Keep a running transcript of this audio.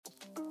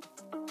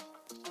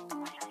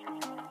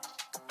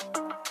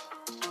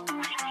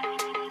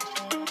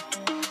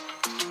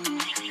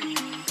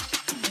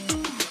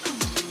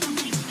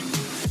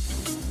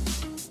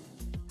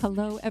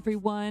Hello,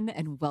 everyone,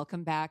 and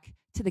welcome back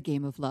to the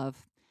Game of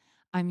Love.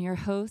 I'm your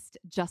host,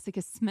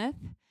 Jessica Smith,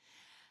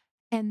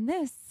 and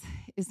this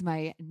is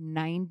my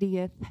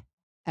 90th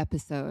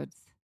episode.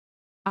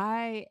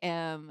 I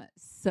am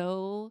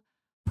so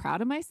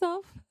proud of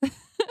myself.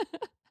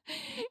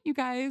 You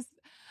guys,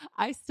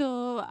 I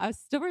still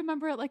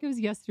remember it like it was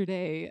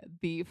yesterday.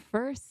 The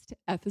first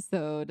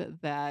episode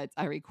that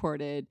I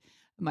recorded,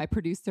 my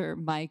producer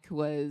Mike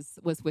was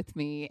with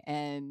me,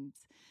 and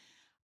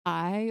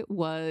I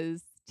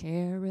was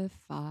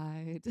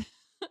terrified.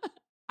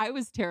 I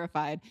was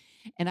terrified.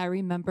 And I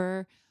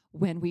remember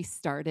when we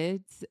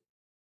started,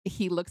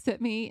 he looks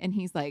at me and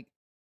he's like,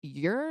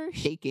 "You're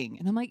shaking."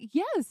 And I'm like,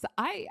 "Yes,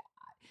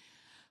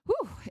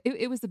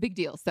 it was a big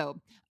deal." So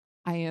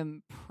I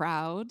am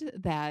proud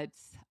that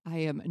I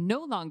am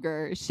no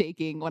longer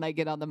shaking when I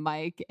get on the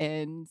mic.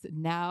 And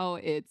now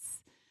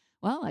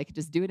well, I could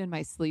just do it in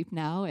my sleep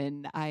now.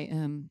 And I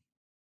am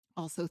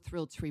also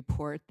thrilled to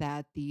report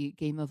that the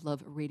Game of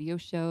Love radio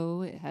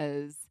show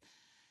has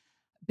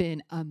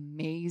been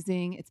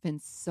amazing. It's been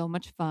so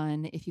much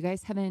fun. If you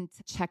guys haven't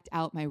checked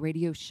out my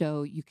radio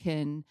show, you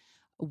can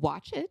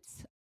watch it.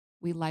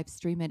 We live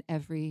stream it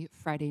every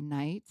Friday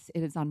night.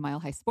 It is on Mile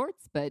High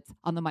Sports, but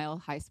on the Mile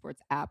High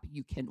Sports app,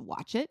 you can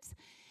watch it.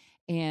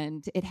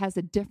 And it has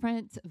a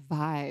different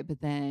vibe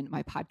than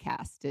my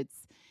podcast.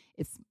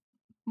 It's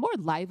more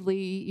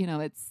lively,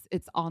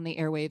 it's on the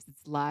airwaves,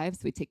 it's live,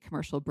 so we take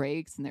commercial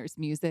breaks and there's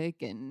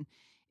music, and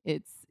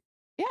it's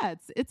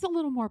it's a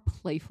little more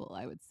playful,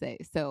 I would say.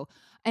 So,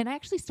 and I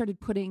actually started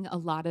putting a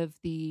lot of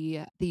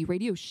the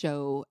radio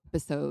show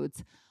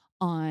episodes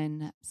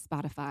on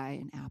Spotify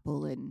and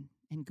Apple and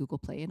Google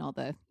Play and all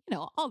the,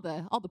 all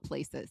the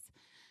places.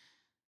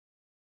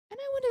 And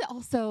I want to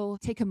also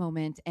take a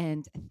moment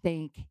and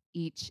thank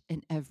each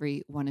and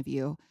every one of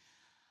you.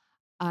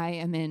 I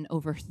am in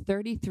over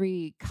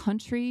 33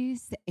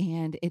 countries,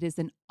 and it is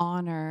an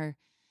honor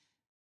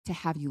to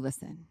have you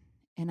listen.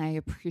 And I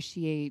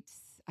appreciate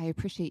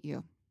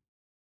you.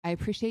 I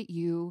appreciate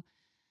you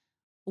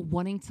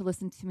wanting to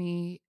listen to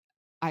me.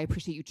 I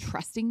appreciate you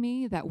trusting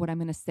me that what I'm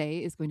going to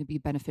say is going to be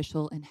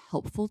beneficial and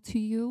helpful to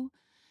you.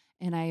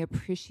 And I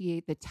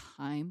appreciate the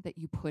time that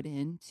you put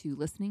into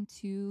listening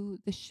to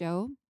the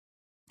show.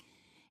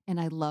 And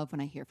I love when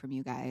I hear from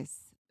you guys,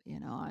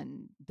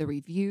 on the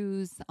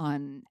reviews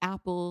on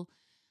Apple.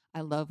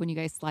 I love when you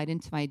guys slide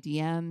into my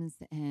DMs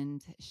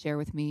and share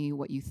with me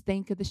what you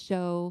think of the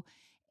show.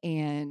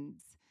 And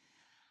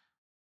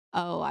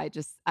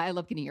I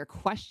love getting your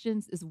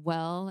questions as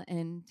well.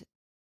 And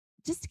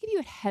just to give you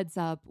a heads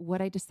up,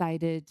 what I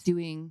decided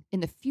doing in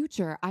the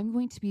future, I'm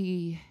going to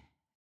be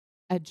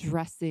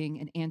addressing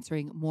and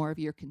answering more of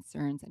your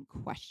concerns and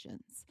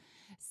questions.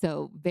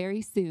 So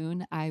very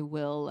soon, I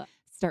will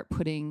start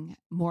putting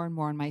more and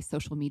more on my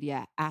social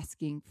media,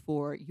 asking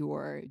for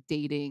your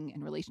dating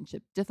and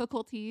relationship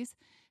difficulties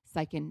so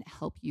I can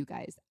help you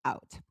guys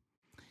out.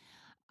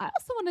 I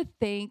also want to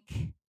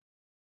thank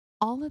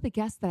all of the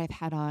guests that I've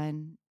had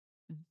on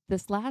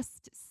this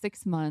last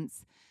 6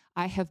 months.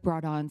 I have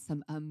brought on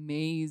some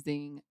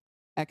amazing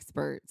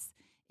experts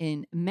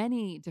in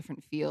many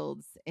different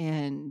fields,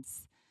 and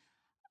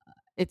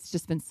it's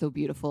just been so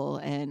beautiful.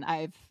 And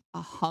I've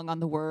hung on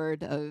the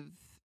word of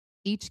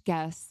each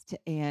guest,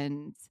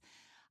 and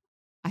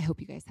I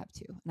hope you guys have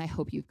too. And I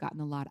hope you've gotten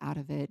a lot out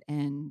of it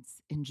and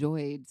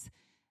enjoyed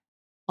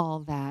all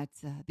that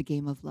the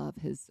Game of Love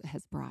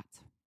has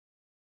brought.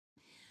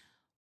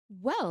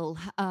 Well,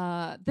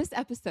 this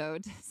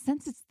episode,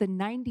 since it's the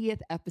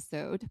 90th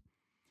episode,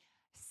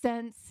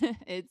 since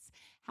it's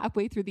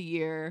halfway through the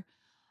year,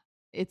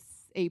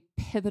 it's a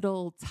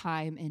pivotal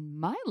time in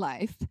my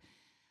life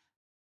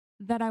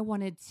that I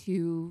wanted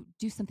to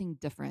do something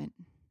different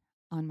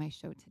on my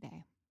show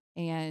today.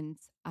 And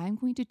I'm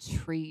going to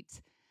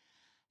treat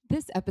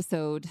this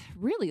episode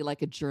really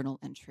like a journal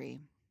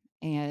entry.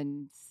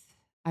 And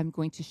I'm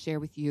going to share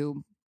with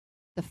you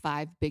the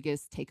 5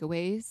 biggest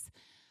takeaways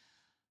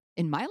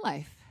in my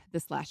life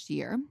this last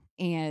year.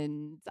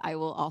 And I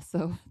will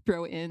also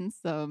throw in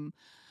some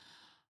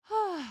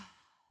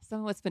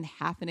of what's been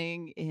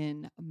happening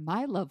in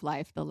my love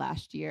life the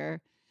last year.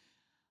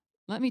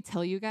 Let me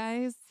tell you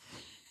guys,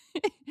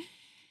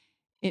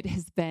 it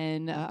has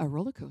been a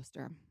roller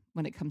coaster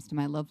when it comes to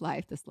my love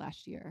life this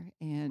last year.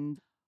 And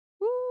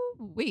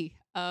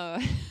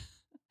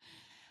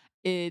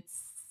it's,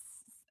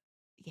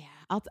 yeah,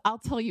 I'll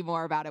tell you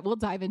more about it. We'll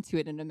dive into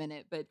it in a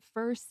minute. But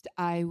first,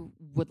 I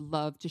would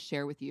love to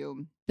share with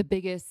you the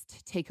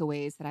biggest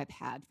takeaways that I've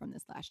had from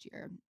this last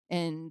year.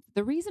 And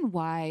the reason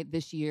why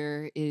this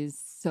year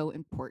is so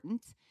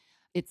important,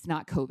 it's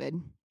not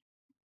COVID.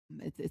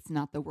 It's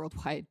not the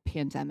worldwide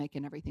pandemic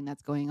and everything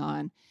that's going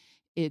on.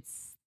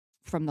 It's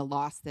from the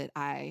loss that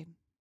I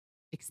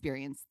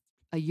experienced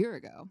a year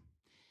ago.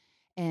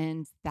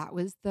 And that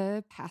was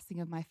the passing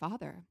of my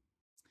father.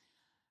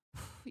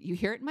 You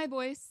hear it in my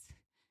voice.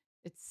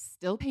 It's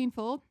still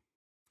painful.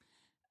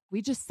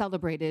 We just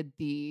celebrated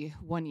the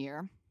 1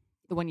 year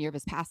of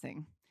his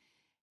passing.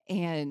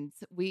 And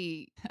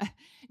we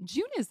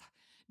June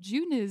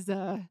is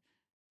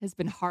has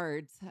been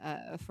hard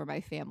for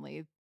my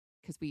family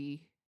because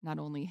we not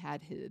only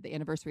had the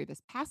anniversary of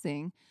his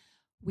passing,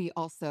 we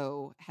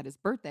also had his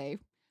birthday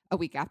a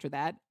week after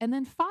that, and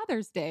then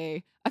Father's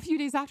Day a few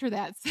days after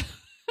that.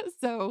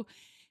 So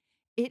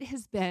it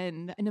has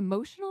been an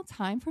emotional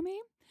time for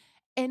me.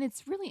 And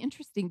it's really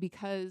interesting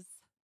because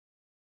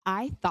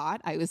I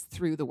thought I was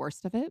through the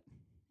worst of it.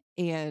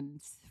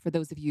 And for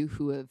those of you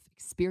who have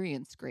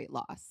experienced great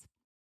loss,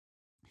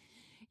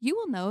 you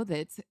will know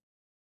that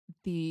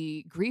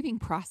the grieving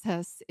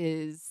process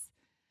is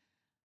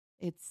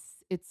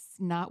it's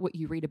not what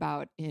you read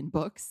about in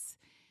books.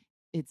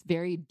 It's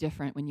very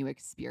different when you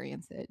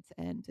experience it,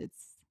 and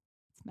it's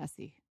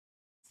messy.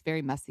 It's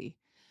very messy.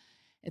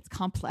 It's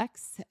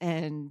complex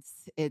and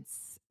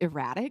it's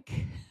erratic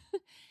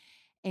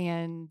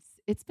and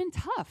it's been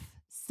tough.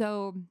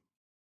 So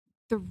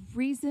the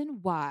reason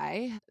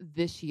why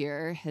this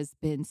year has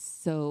been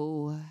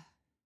so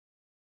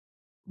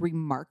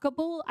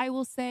remarkable, I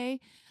will say,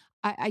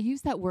 I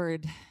use that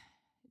word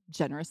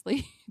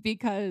generously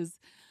because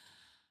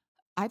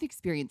I've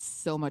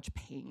experienced so much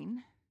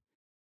pain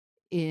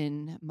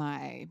in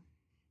my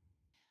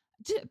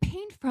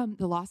pain from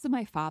the loss of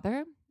my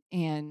father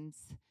and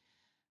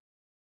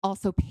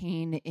also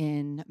pain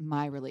in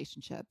my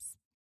relationships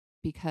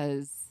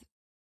because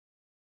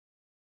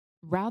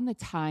around the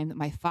time that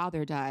my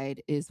father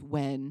died is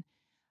when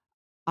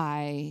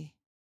I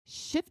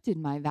shifted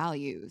my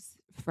values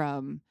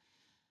from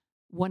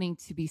wanting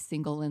to be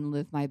single and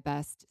live my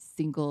best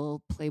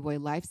single playboy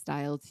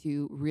lifestyle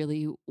to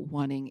really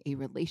wanting a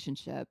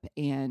relationship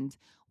and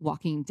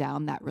walking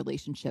down that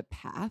relationship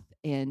path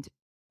and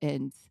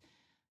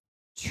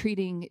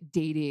treating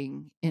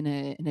dating in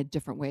a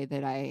different way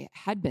that I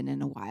had been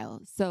in a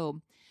while.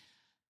 So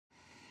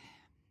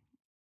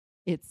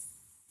it's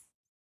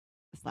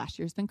this last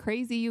year's been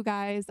crazy, you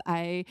guys.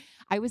 I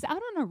was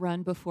out on a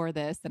run before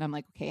this and I'm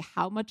like, okay,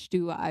 how much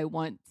do I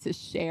want to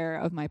share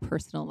of my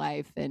personal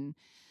life? And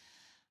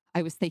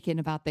I was thinking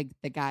about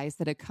the guys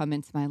that had come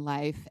into my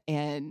life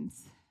and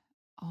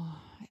oh,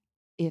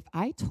 if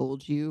I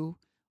told you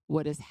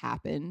what has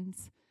happened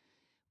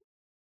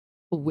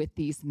with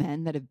these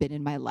men that have been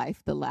in my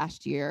life the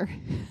last year,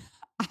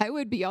 I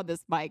would be on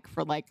this mic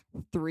for like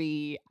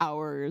 3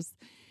 hours.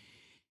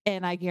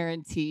 And I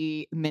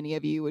guarantee many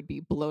of you would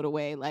be blown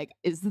away. Like,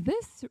 is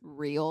this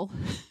real?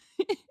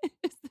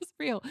 Is this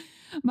real?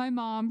 My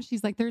mom,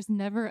 she's like, there's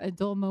never a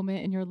dull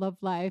moment in your love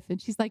life.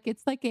 And she's like,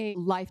 it's like a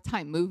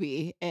lifetime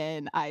movie.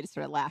 And I just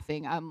started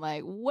laughing. I'm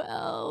like,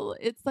 well,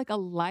 it's like a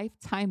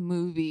lifetime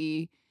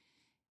movie,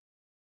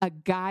 a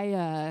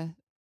Gaia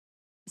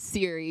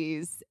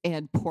series,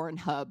 and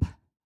Pornhub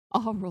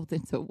all rolled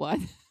into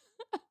one.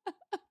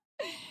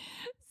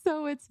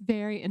 So it's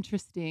very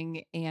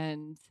interesting.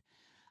 And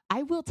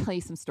I will tell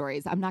you some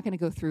stories. I'm not going to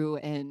go through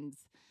and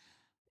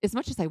as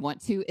much as I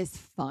want to, as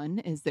fun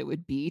as it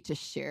would be to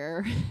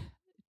share,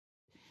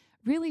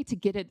 really to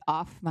get it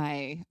off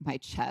my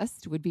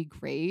chest would be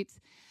great.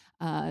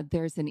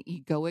 There's an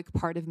egoic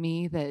part of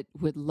me that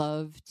would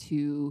love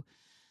to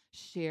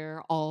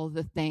share all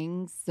the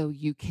things so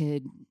you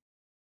could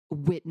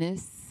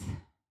witness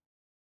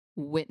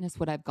witness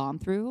what I've gone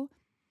through.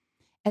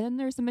 And then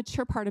there's a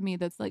mature part of me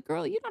that's like,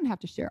 girl, you don't have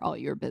to share all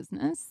your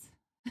business.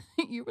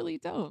 You really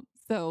don't.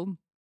 So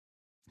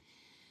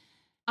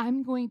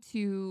I'm going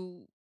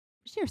to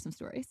share some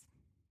stories.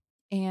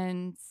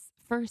 And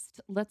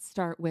first, let's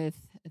start with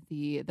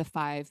the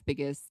five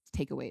biggest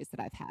takeaways that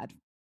I've had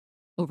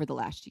over the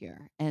last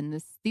year. And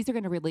these are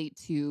going to relate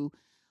to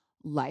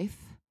life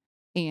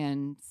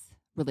and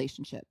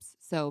relationships.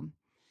 So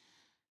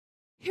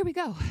here we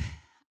go.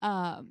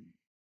 Um,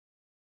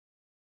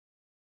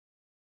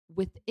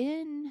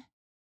 Within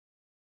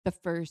the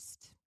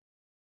first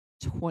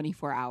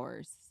 24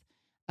 hours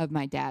of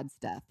my dad's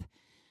death,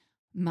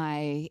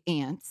 my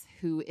aunt,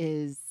 who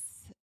is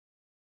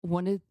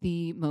one of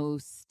the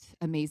most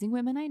amazing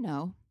women I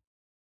know,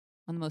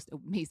 one of the most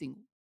amazing,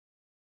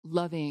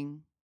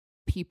 loving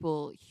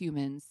people,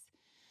 humans,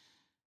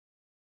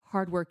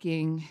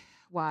 hardworking,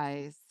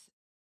 wise,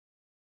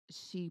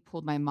 she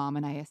pulled my mom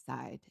and I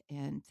aside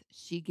and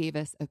she gave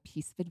us a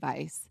piece of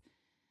advice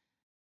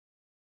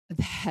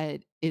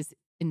that is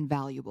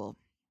invaluable.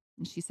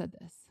 And she said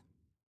this: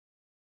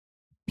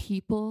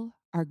 people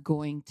are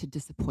going to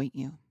disappoint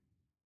you.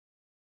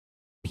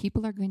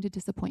 People are going to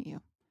disappoint you.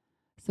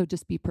 So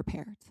just be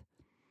prepared.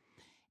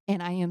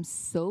 And I am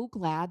so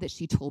glad that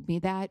she told me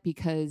that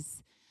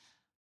because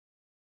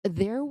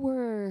there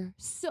were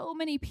so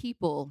many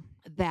people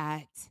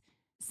that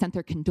sent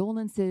their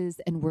condolences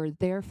and were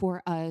there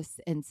for us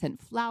and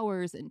sent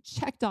flowers and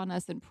checked on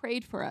us and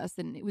prayed for us.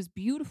 And it was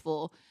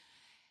beautiful.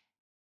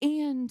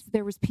 And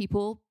there was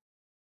people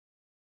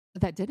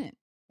that didn't.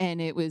 And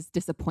it was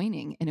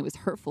disappointing and it was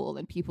hurtful.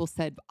 And people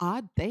said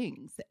odd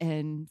things.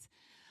 And,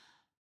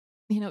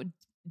 you know,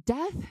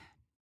 death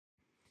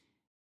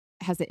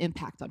has an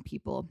impact on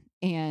people.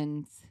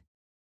 And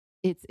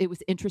it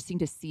was interesting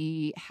to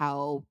see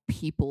how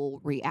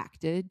people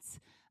reacted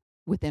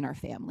within our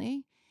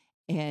family.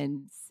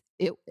 And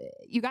it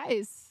you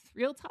guys,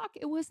 real talk,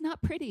 it was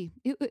not pretty.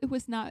 It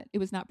was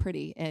not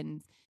pretty.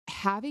 And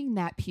having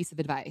that piece of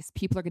advice,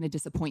 people are going to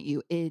disappoint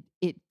you.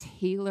 It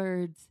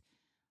tailored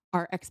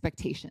our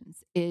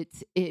expectations.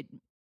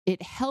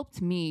 It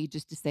helped me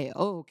just to say,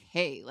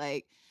 okay,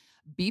 like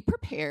be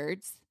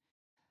prepared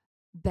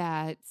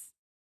that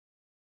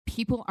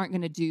people aren't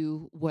going to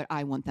do what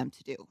I want them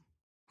to do.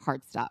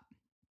 Hard stop.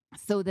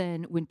 So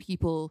then when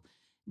people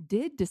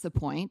did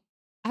disappoint,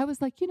 I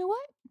was like, you know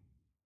what?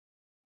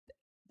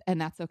 And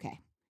that's okay.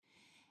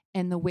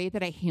 And the way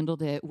that I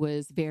handled it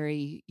was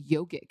very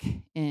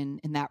yogic in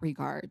that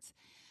regards.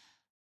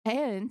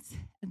 And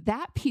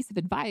that piece of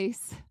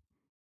advice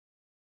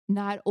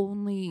not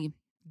only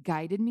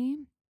guided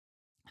me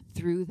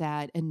through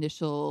that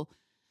initial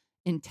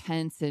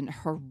intense and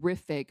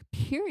horrific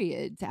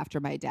periods after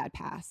my dad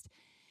passed,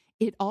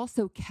 it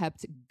also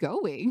kept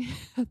going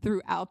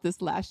throughout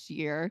this last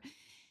year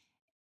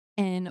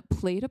and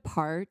played a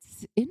part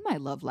in my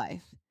love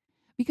life.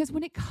 Because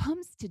when it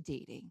comes to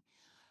dating,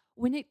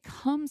 when it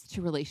comes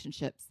to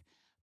relationships,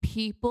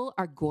 people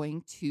are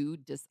going to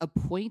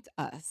disappoint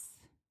us.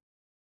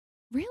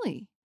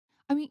 Really.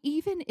 I mean,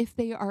 even if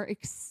they are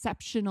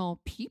exceptional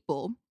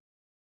people,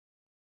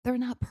 they're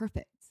not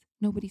perfect.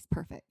 Nobody's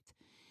perfect.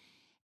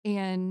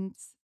 And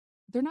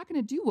they're not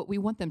going to do what we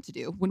want them to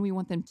do when we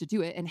want them to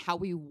do it and how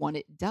we want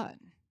it done,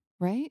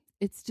 right?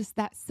 It's just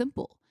that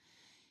simple.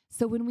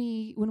 So when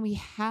we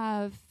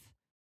have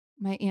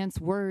my aunt's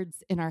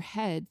words in our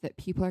head that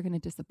people are going to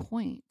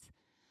disappoint,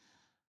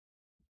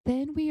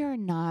 then we are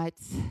not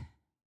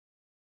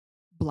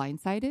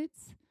blindsided.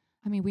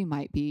 I mean, we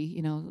might be,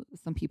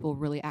 some people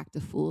really act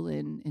a fool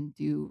and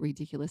do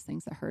ridiculous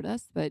things that hurt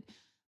us, but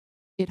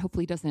it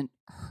hopefully doesn't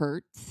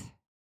hurt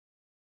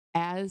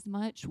as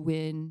much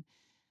when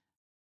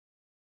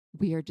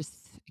we are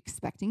just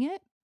expecting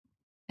it.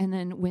 And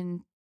then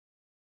when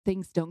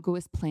things don't go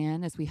as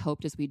planned, as we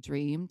hoped, as we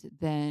dreamed,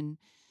 then,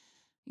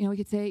 we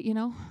could say,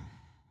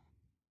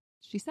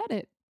 she said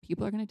it.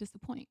 People are going to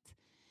disappoint.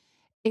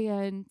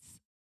 And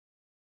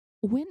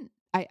when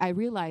I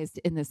realized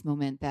in this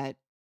moment that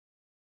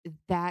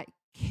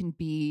can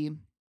be,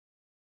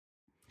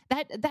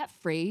 that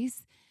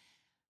phrase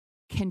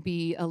can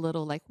be a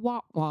little like,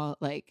 wah, wah,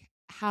 like,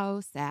 how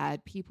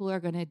sad, people are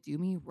going to do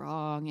me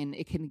wrong. And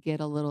it can get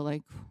a little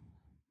like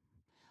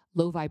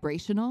low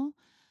vibrational.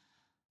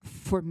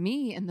 For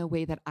me, in the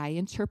way that I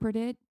interpret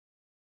it,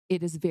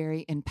 it is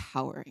very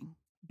empowering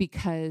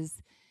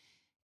because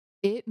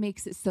it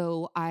makes it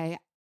so I'm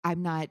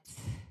not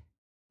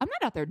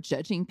out there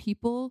judging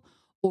people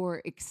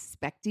or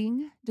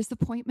expecting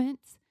disappointment.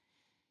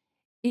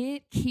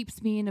 It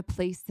keeps me in a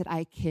place that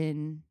I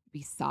can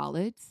be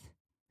solid,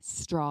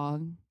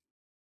 strong,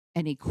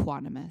 and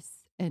equanimous.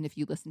 And if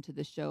you listen to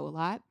this show a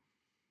lot,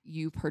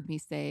 you've heard me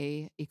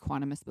say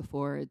equanimous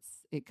before.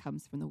 It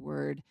comes from the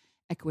word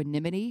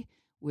equanimity,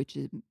 which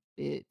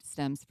it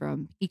stems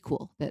from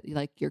equal, that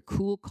like you're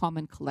cool, calm,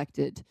 and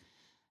collected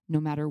no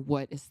matter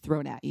what is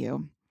thrown at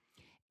you.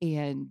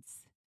 And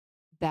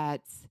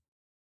that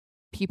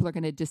people are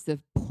going to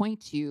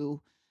disappoint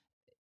you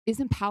is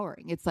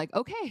empowering. It's like,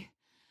 okay,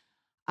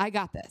 I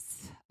got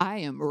this. I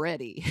am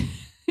ready.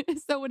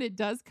 So when it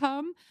does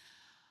come,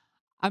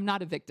 I'm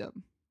not a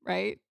victim,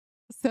 right?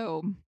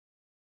 So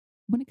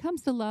when it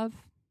comes to love,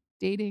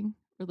 dating,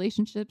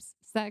 relationships,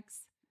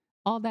 sex,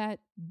 all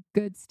that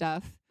good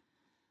stuff,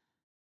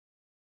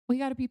 we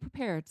got to be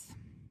prepared,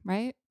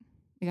 right?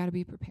 We got to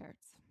be prepared.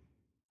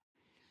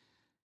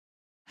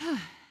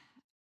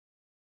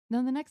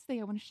 Now, the next thing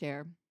I want to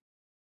share,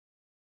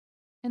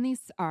 and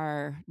these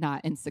are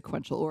not in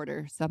sequential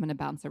order, so I'm going to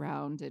bounce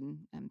around and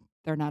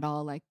they're not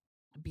all like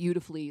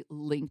beautifully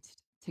linked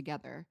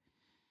together.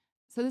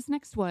 So, this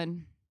next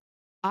one,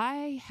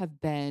 I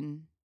have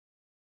been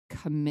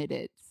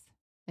committed,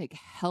 like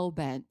hell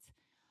bent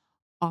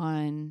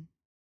on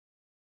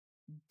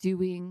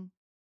doing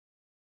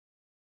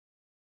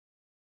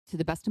to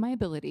the best of my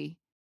ability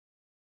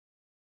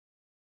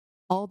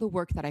all the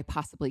work that I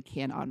possibly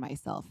can on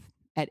myself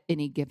at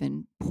any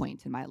given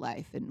point in my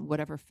life and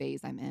whatever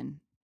phase I'm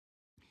in.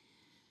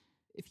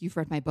 If you've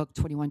read my book,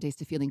 21 Days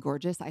to Feeling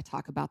Gorgeous, I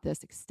talk about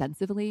this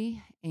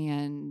extensively.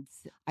 And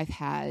I've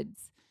had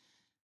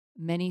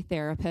many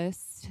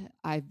therapists.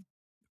 I've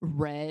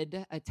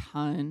read a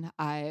ton.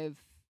 I've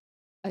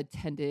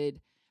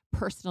attended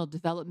personal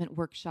development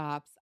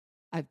workshops.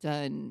 I've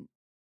done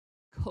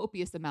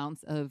copious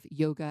amounts of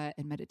yoga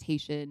and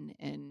meditation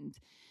and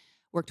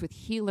worked with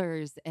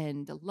healers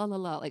and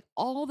like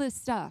all this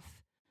stuff.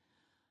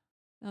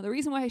 Now, the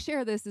reason why I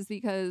share this is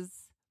because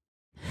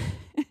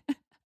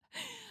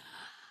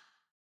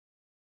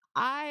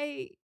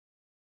I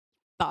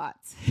thought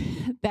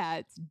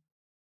that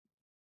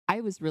I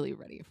was really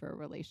ready for a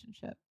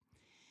relationship.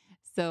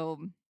 So,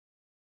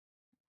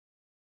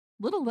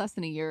 little less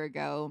than a year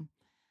ago,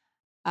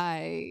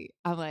 I'm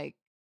like,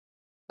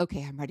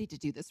 okay, I'm ready to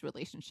do this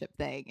relationship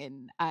thing.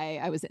 And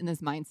I was in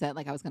this mindset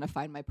like I was going to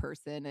find my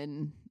person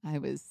and I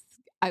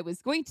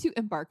was going to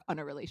embark on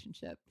a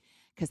relationship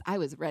because I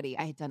was ready.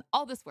 I had done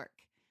all this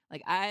work.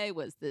 Like I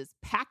was this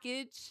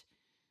package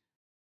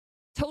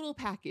total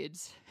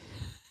package,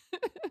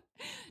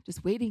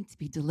 just waiting to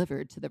be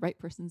delivered to the right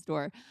person's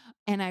door.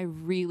 And I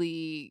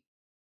really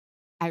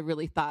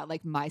thought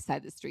like my side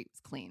of the street was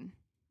clean.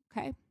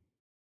 Okay. And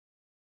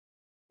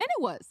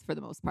it was for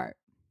the most part.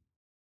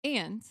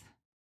 And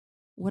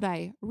what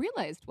I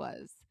realized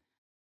was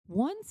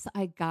once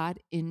I got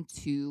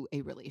into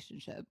a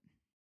relationship,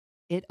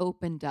 it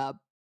opened up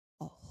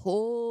a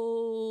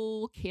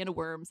whole can of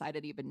worms I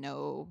didn't even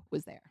know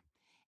was there.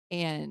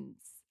 And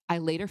I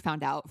later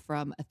found out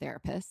from a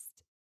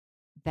therapist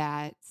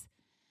that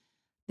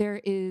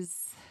there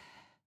is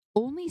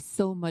only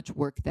so much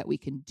work that we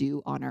can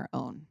do on our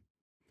own.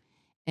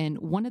 And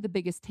one of the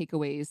biggest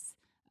takeaways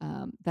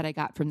that I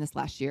got from this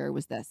last year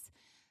was this,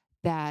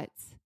 that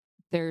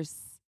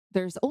there's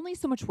there's only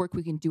so much work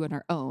we can do on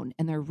our own,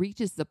 and there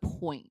reaches the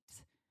point,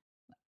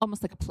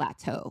 almost like a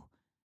plateau,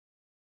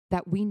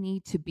 that we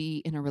need to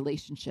be in a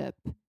relationship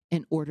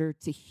in order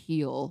to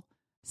heal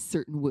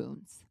certain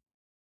wounds,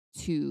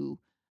 to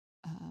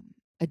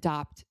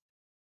adopt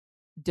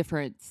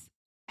different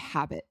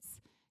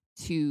habits,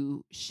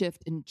 to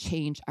shift and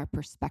change our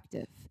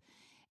perspective.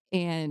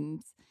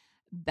 And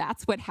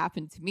that's what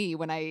happened to me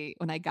when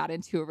I got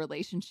into a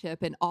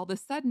relationship, and all of a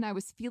sudden I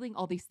was feeling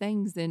all these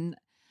things, and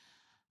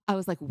I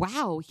was like,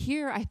 wow,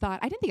 here I thought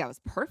I didn't think I was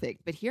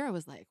perfect, but here I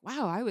was like,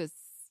 wow, I was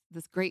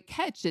this great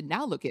catch, and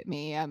now look at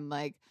me. I'm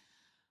like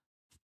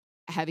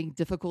having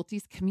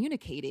difficulties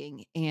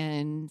communicating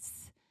and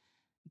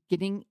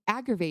getting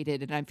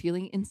aggravated, and I'm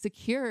feeling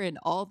insecure and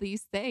all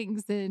these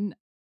things. And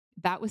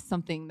that was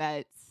something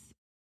that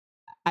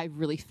I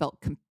really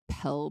felt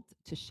compelled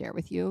to share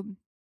with you,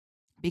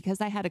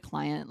 because I had a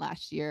client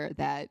last year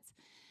that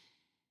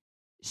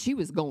she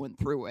was going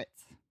through it.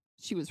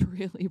 She was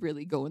really,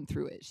 really going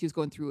through it. She was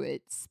going through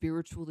it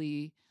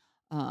spiritually,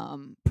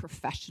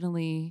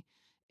 professionally,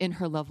 in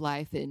her love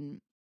life.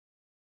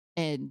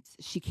 And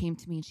she came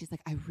to me and she's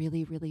like, I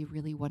really, really,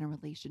 really want a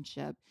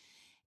relationship.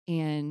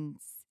 And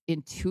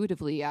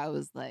intuitively, I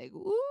was like,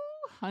 ooh,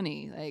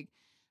 honey, like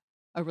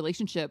a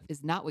relationship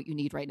is not what you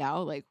need right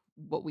now. Like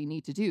what we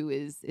need to do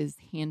is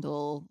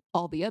handle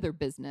all the other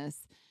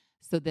business,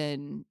 so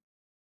then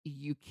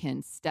you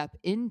can step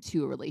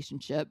into a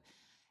relationship.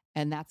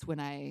 And that's when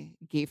I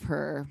gave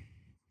her,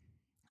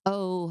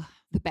 the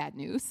bad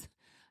news,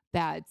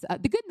 that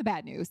the good and the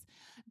bad news,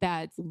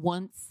 that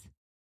once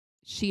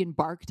she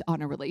embarked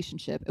on a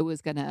relationship, it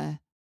was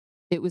gonna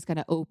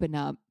open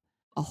up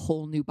a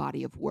whole new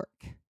body of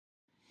work.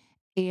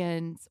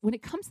 And when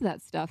it comes to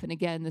that stuff, and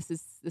again, this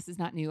is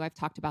not new. I've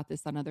talked about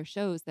this on other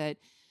shows, that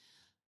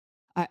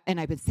and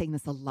I've been saying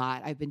this a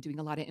lot. I've been doing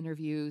a lot of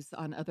interviews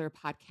on other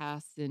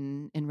podcasts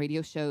and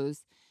radio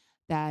shows,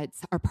 that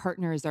our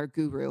partner is our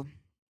guru.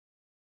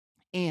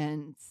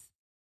 And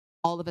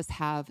all of us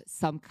have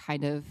some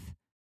kind of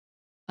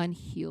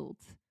unhealed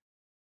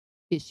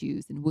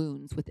issues and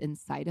wounds within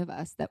inside of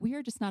us that we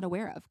are just not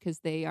aware of,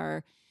 because they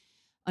are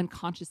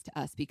unconscious to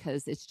us,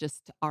 because it's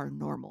just our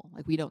normal.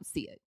 Like we don't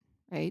see it,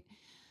 right?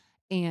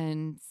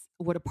 And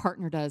what a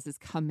partner does is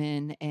come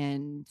in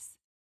and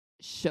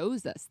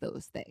shows us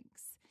those things.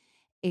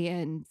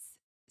 And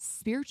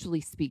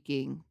spiritually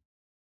speaking,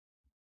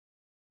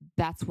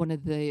 that's one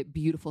of the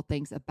beautiful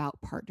things about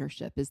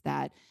partnership, is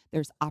that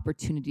there's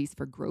opportunities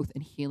for growth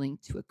and healing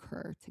to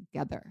occur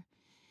together.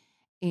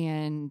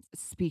 And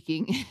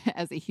speaking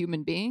as a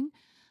human being,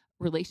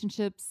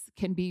 relationships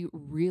can be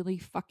really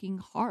fucking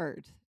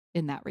hard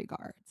in that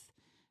regard.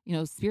 You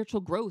know,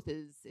 spiritual growth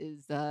is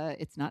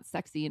it's not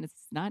sexy and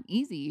it's not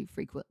easy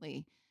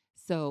frequently.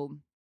 So,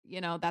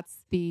 you know, that's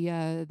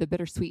the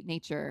bittersweet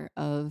nature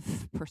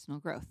of personal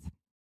growth.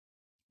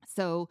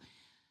 So,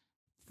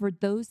 for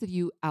those of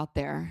you out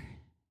there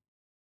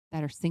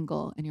that are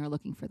single and you're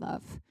looking for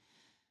love,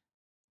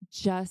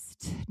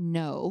 just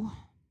know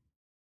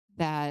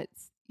that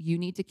you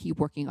need to keep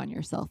working on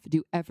yourself.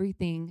 Do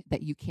everything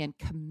that you can.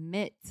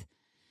 Commit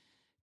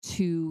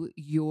to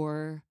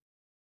your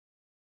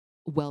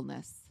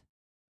wellness,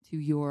 to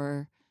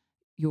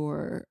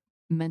your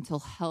mental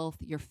health,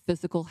 your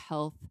physical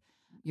health,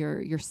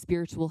 your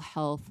spiritual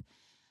health.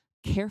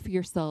 Care for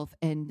yourself,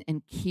 and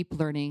keep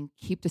learning,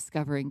 keep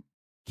discovering,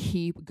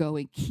 keep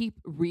going,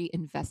 keep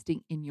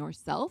reinvesting in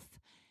yourself.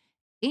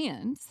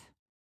 And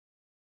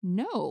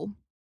know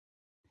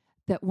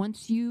that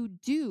once you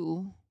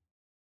do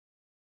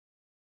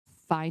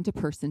find a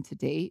person to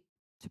date,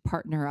 to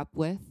partner up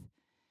with,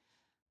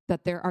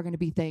 that there are going to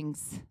be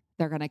things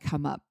that are going to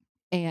come up.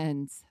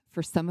 And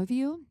for some of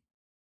you,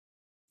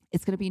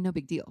 it's going to be no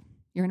big deal.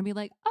 You're going to be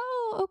like,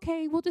 oh,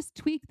 okay, we'll just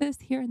tweak this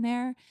here and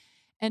there.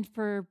 And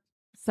for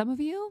some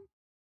of you,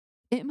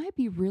 it might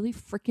be really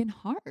freaking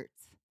hard.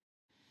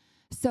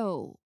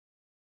 So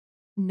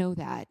know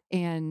that.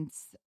 And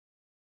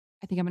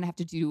I think I'm going to have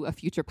to do a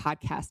future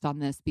podcast on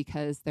this,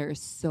 because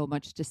there's so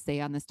much to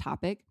say on this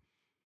topic.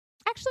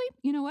 Actually,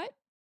 you know what?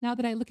 Now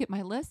that I look at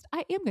my list,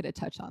 I am going to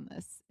touch on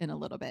this in a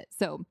little bit.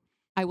 So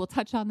I will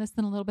touch on this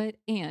in a little bit,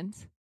 and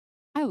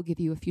I will give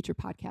you a future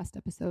podcast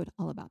episode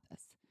all about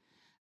this.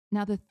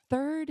 Now, the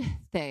third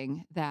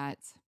thing that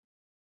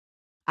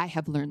I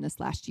have learned this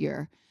last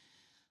year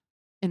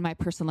in my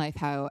personal life,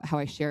 how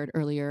I shared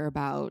earlier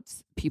about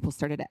people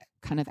started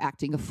kind of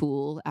acting a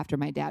fool after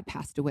my dad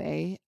passed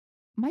away.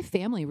 My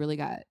family really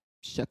got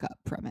shook up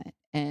from it,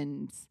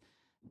 and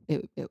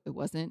it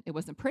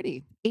wasn't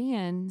pretty.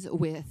 And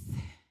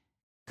with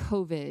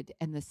COVID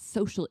and the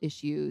social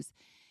issues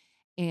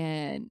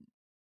and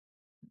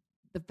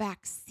the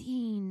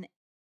vaccine,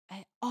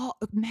 all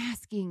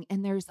masking,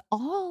 and there's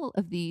all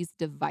of these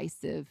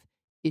divisive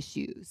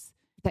issues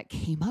that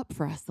came up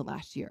for us the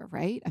last year,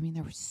 right? I mean,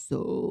 there was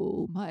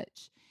so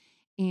much.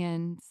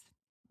 And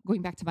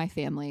going back to my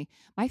family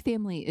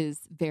is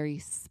very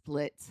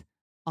split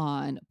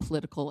on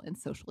political and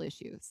social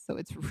issues. So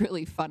it's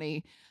really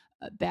funny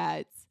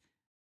that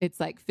it's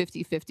like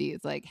 50-50.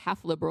 It's like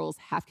half liberals,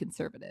 half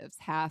conservatives,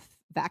 half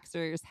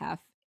vaxxers, half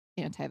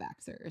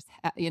anti-vaxxers,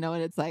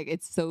 and it's like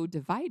it's so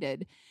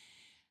divided,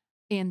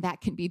 and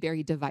that can be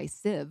very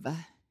divisive,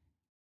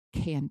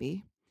 can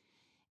be.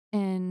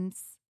 And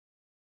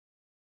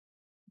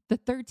the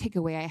third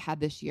takeaway I had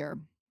this year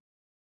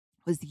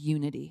was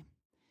unity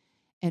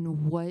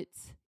and what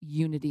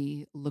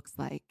unity looks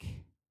like.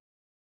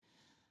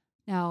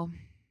 Now,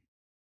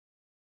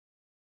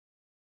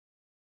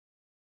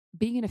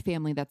 being in a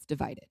family that's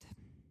divided,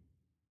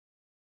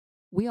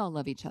 we all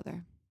love each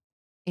other.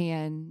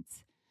 And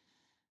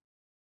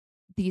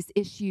these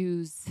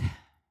issues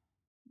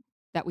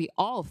that we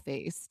all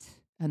faced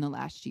in the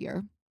last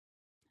year,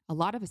 a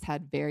lot of us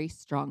had very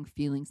strong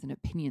feelings and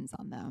opinions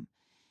on them.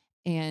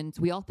 And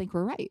we all think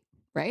we're right,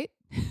 right?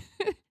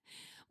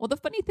 Well, the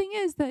funny thing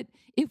is that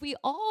if we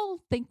all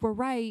think we're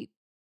right,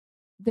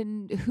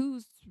 then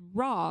who's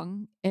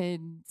wrong?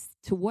 And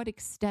to what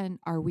extent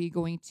are we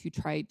going to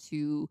try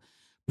to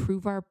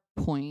prove our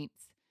point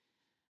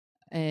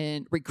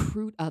and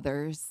recruit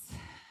others?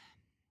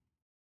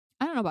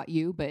 I don't know about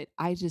you, but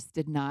I just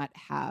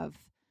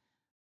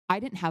I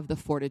didn't have the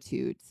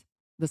fortitude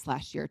this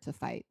last year to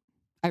fight.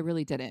 I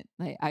really didn't.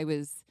 I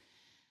was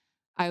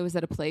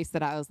at a place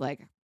that I was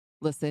like,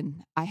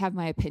 listen, I have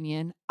my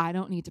opinion. I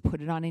don't need to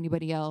put it on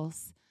anybody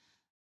else.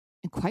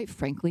 And quite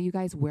frankly, you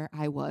guys, where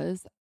I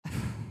was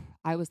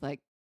like,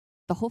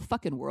 the whole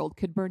fucking world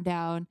could burn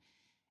down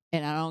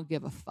and I don't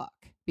give a fuck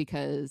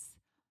because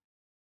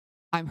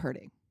I'm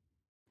hurting.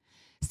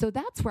 So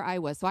that's where I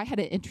was. So I had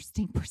an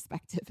interesting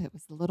perspective. It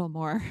was a little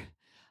more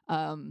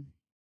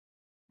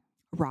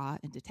raw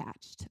and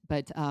detached,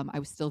 but I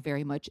was still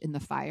very much in the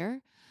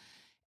fire.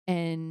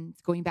 And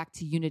going back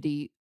to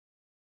unity,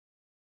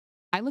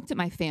 I looked at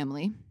my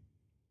family,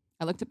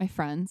 I looked at my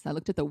friends, I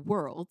looked at the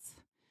world,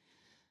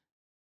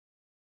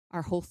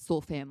 our whole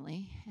soul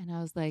family, and I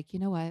was like, you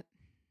know what?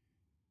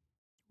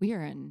 We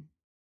are in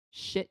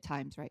shit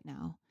times right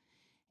now,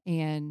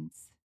 and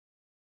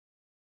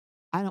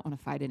I don't want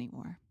to fight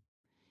anymore.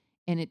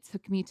 And it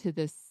took me to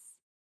this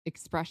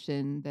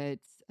expression that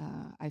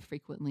I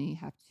frequently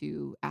have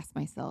to ask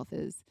myself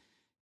is,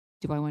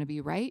 do I want to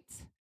be right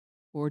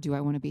or do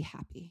I want to be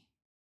happy?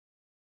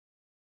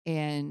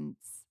 And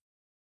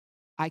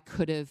I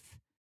could have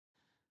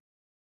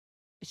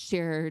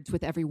shared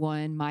with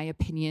everyone my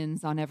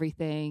opinions on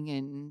everything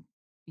and,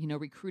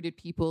 recruited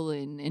people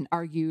and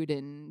argued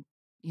and,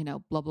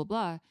 blah, blah,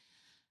 blah.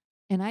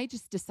 And I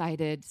just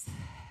decided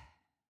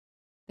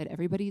that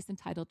everybody's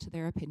entitled to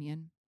their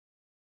opinion.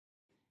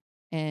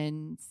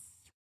 And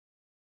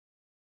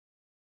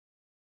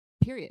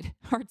period.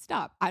 Hard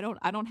stop. I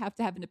don't have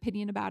to have an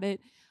opinion about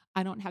it.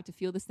 I don't have to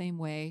feel the same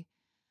way.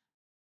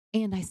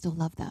 And I still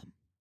love them.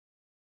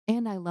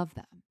 And I love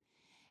them.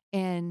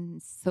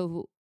 And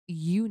so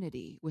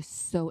unity was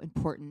so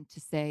important to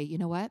say, you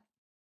know what?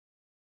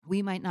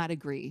 We might not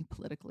agree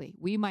politically.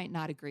 We might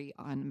not agree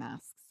on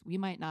masks. We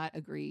might not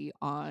agree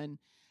on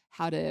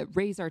how to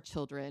raise our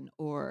children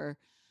or,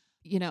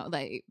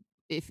 like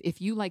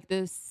if you like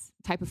this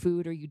type of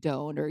food or you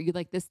don't, or you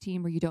like this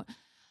team or you don't.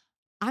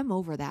 I'm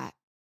over that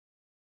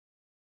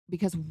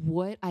because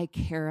what I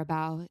care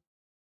about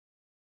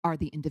are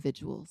the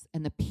individuals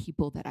and the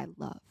people that I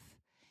love.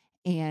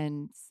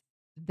 And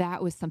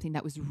that was something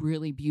that was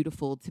really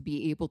beautiful to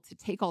be able to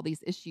take all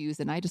these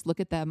issues and I just look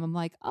at them. I'm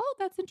like, oh,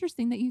 that's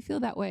interesting that you feel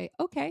that way.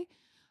 Okay.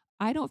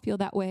 I don't feel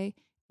that way.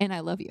 And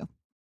I love you.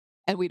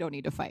 And we don't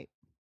need to fight.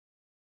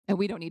 And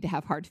we don't need to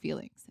have hard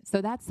feelings.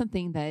 So that's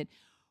something that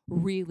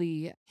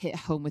really hit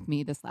home with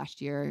me this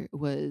last year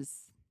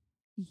was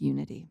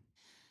unity.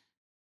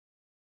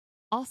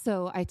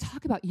 Also, I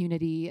talk about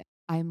unity.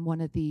 I'm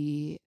one of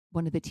the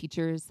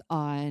teachers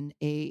on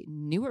a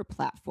newer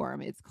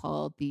platform. It's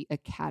called the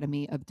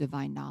Academy of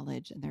Divine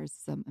Knowledge, and there's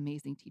some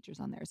amazing teachers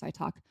on there. So I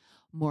talk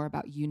more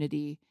about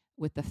unity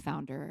with the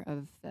founder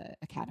of the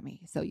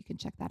academy. So you can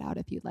check that out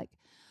if you'd like.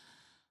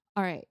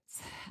 All right.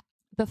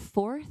 The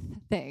fourth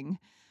thing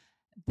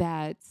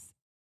that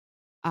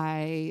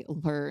I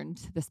learned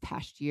this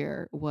past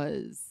year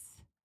was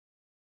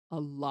a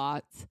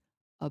lot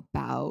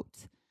about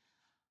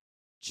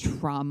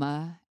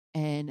trauma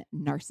and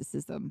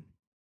narcissism.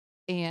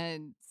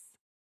 And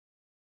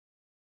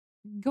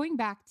going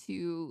back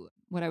to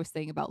what I was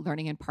saying about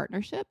learning in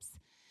partnerships,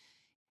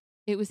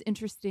 it was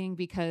interesting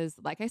because,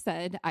 like I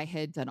said, I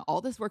had done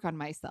all this work on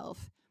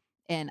myself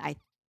and I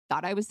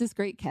thought I was this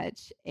great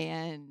catch.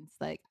 And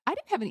like, I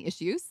didn't have any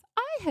issues.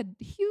 I had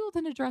healed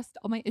and addressed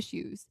all my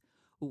issues.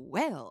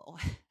 Well,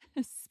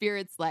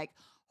 Spirit's like,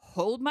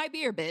 hold my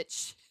beer,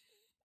 bitch.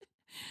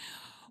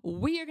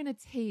 We are going to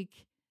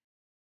take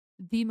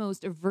the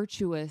most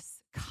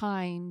virtuous,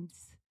 kind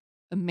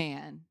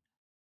man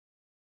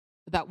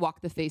that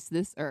walked the face of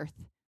this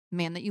earth,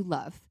 man that you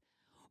love.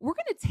 We're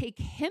going to take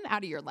him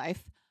out of your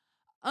life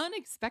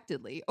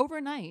unexpectedly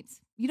overnight.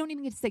 You don't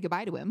even get to say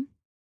goodbye to him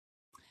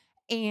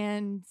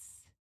and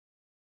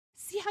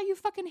see how you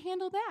fucking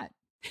handle that.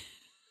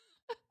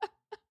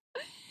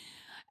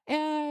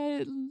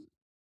 And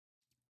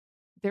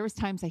there was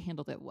times I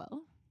handled it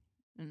well,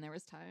 and there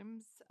was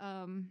times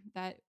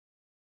that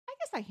I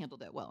guess I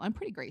handled it well. I'm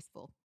pretty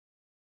graceful.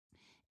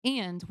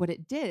 And what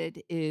it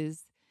did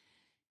is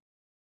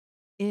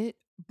it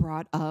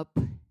brought up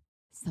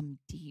some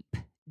deep,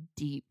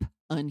 deep,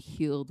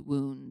 unhealed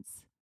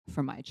wounds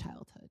from my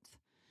childhood.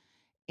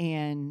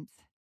 And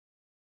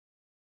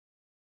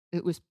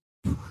it was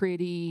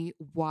pretty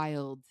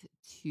wild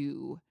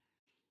to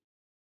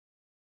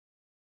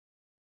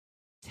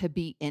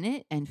be in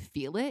it and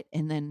feel it.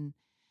 And then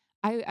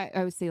I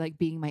would say like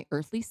being my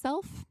earthly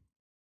self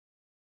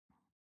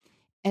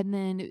and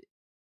then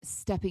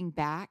stepping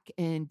back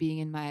and being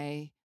in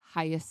my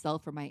highest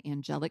self or my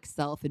angelic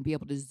self and be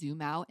able to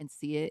zoom out and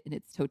see it in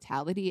its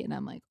totality. And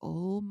I'm like,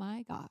 oh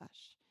my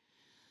gosh.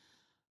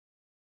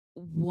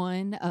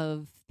 One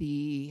of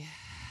the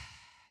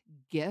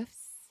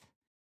gifts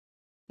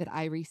that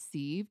I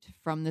received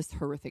from this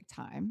horrific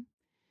time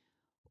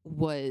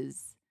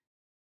was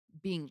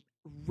being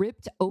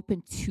ripped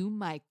open to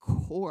my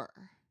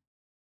core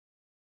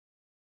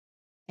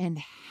and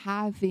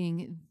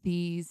having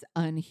these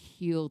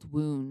unhealed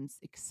wounds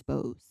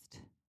exposed.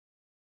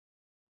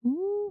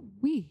 Ooh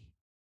wee.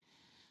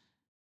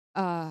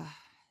 Uh,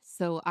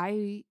 so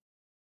I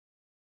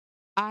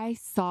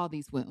saw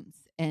these wounds,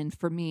 and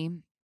for me,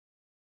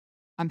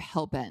 I'm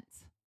hell bent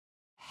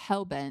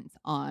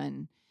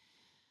on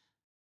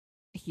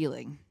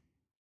healing.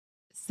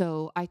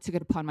 So I took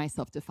it upon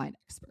myself to find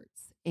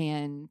experts,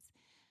 and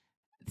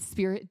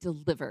Spirit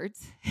delivered,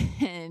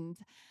 and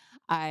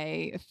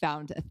I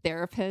found a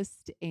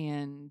therapist,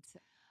 and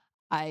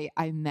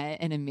I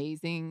met an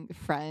amazing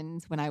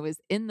friend when I was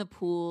in the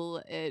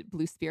pool at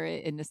Blue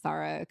Spirit in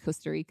Nasara,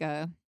 Costa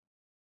Rica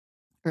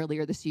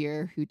earlier this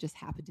year, who just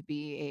happened to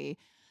be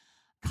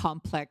a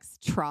complex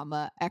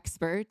trauma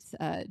expert,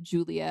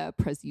 Julia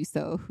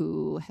Prezuso,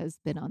 who has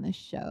been on this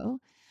show.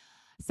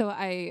 So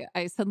I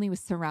suddenly was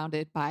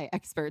surrounded by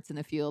experts in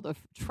the field of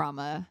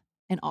trauma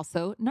and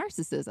also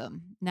narcissism.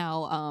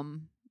 Now,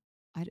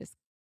 I just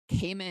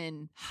came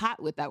in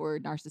hot with that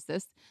word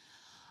narcissist.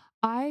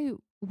 I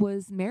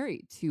was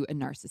married to a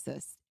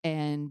narcissist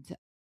and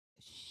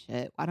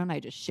shit, why don't I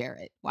just share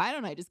it? Why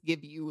don't I just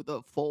give you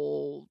the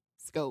full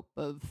scope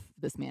of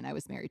this man I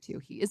was married to?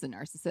 He is a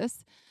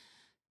narcissist,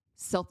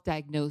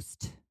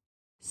 self-diagnosed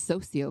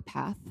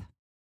sociopath,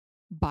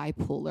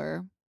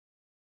 bipolar.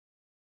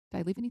 Did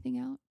I leave anything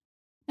out?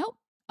 Nope.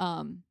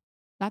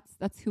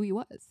 That's who he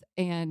was.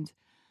 And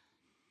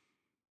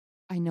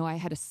I know I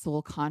had a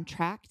soul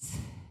contract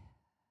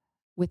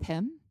with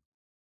him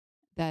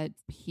that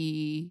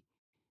he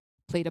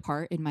played a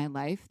part in my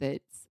life,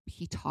 that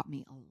he taught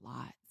me a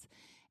lot.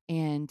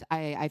 And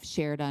I've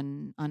shared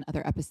on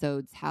other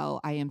episodes how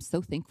I am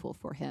so thankful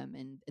for him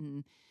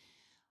and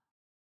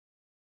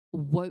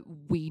what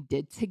we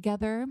did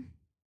together.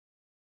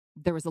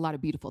 There was a lot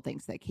of beautiful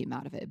things that came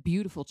out of it.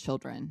 Beautiful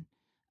children.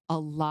 I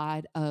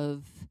learned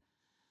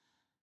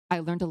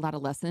a lot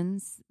of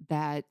lessons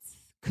that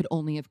could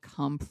only have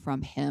come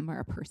from him or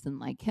a person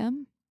like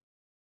him.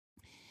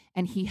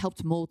 And he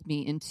helped mold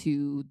me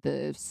into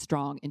the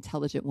strong,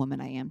 intelligent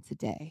woman I am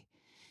today.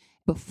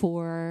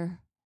 Before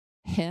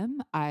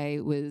him, I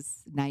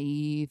was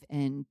naive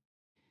and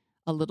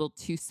a little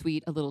too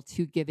sweet, a little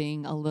too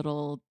giving, a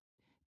little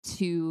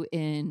too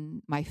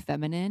in my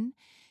feminine.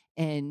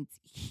 And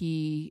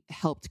he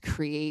helped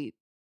create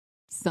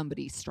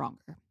somebody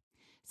stronger.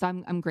 So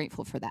I'm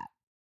grateful for that.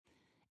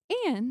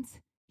 And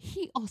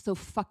he also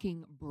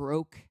fucking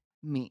broke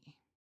me.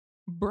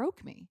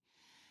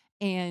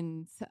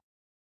 And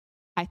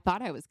I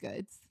thought I was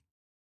good.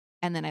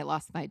 And then I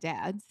lost my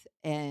dad,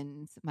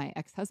 and my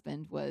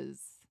ex-husband I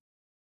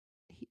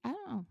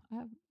don't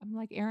know. I'm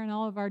like airing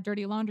all of our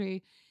dirty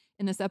laundry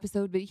in this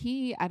episode, but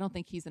I don't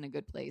think he's in a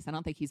good place. I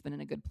don't think he's been in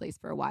a good place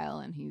for a while,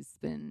 and he's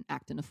been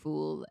acting a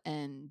fool.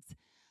 And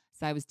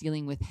so I was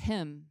dealing with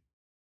him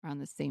around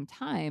the same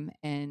time.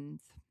 And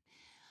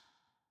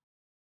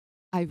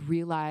I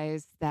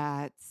realized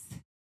that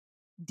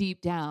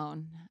deep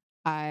down,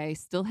 I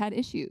still had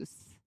issues.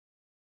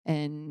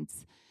 And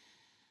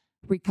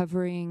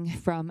recovering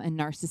from a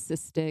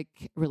narcissistic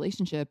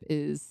relationship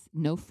is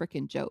no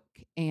freaking joke.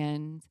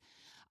 And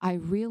I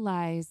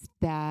realized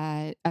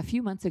that a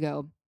few months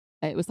ago,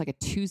 it was like a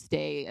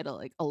Tuesday at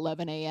like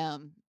 11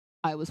 a.m.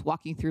 I was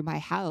walking through my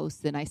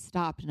house and I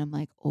stopped and I'm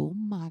like, oh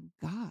my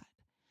God,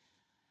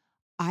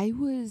 I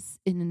was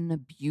in an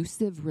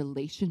abusive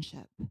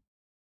relationship.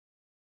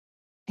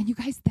 And you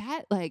guys,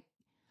 that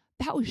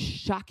was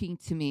shocking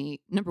to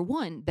me. Number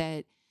one,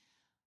 that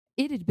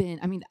it had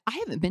been, I mean, I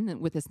haven't been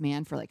with this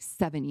man for like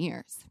 7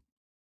 years.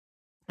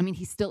 I mean,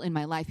 he's still in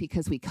my life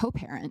because we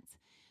co-parent.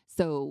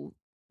 So,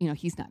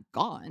 he's not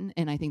gone.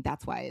 And I think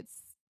that's why it's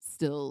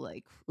still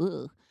like,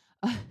 ugh.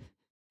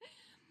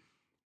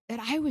 And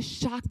I was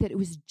shocked that it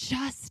was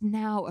just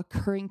now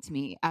occurring to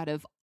me out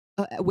of,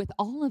 with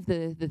all of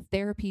the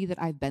therapy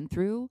that I've been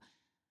through,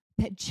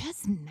 that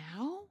just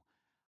now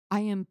I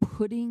am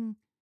putting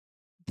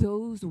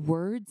those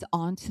words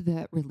onto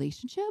the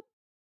relationship.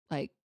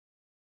 Like,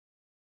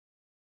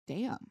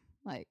 damn,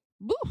 like,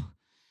 woo.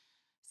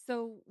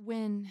 So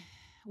when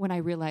I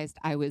realized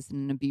I was in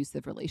an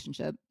abusive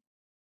relationship,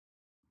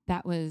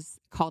 that was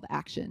called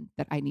action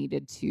that I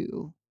needed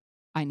to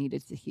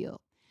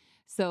heal.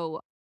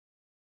 So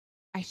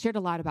I shared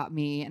a lot about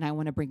me, and I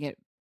want to bring it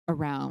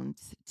around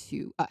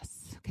to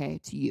us, okay,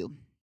 to you.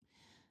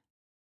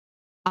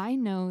 I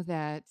know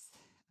that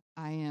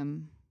I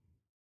am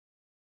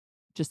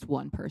just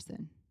one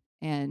person,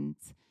 and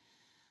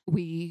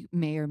we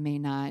may or may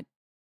not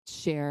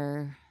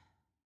share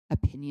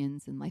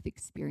opinions and life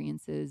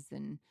experiences.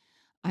 And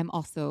I'm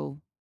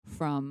also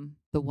from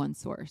the one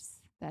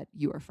source that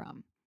you are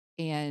from.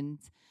 And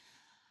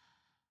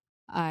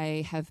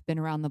I have been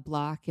around the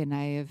block and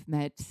I have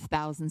met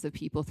thousands of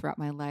people throughout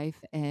my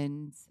life.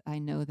 And I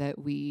know that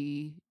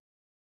we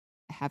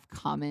have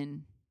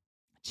common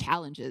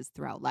challenges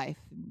throughout life,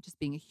 and just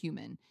being a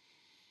human.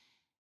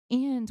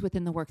 And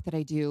within the work that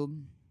I do,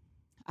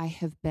 I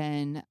have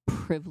been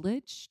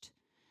privileged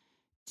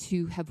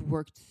to have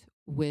worked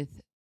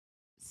with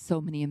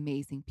so many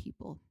amazing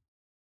people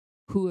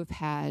who have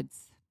had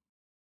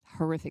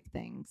horrific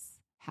things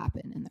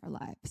happen in their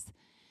lives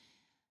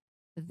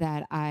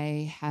that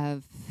I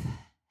have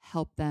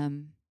helped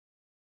them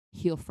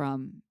heal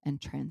from and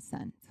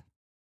transcend.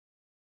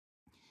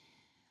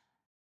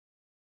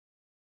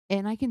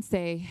 And I can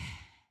say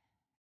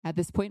at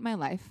this point in my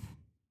life,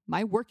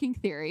 my working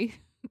theory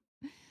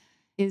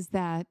is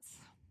that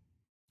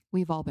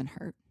we've all been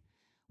hurt.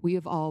 We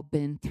have all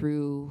been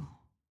through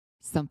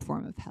some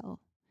form of hell,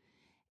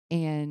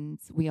 and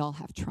we all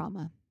have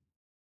trauma,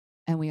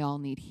 and we all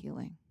need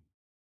healing.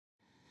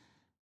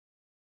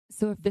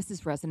 So if this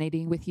is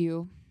resonating with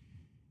you,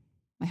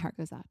 my heart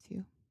goes out to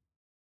you.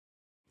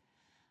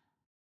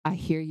 I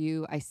hear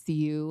you. I see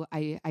you.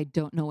 I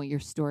don't know what your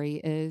story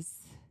is,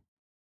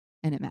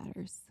 and it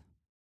matters.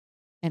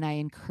 And I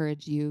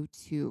encourage you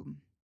to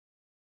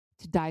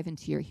dive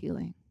into your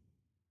healing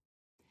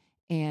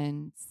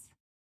and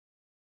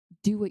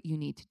do what you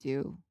need to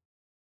do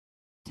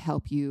to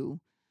help you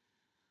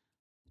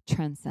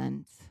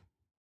transcend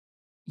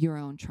your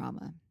own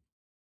trauma.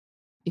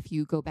 If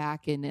you go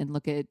back and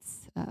look at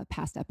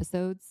past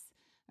episodes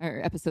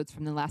or episodes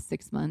from the last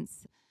 6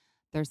 months,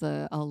 there's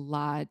a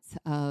lot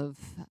of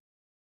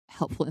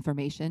helpful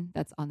information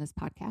that's on this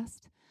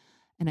podcast.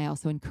 And I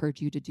also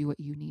encourage you to do what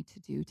you need to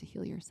do to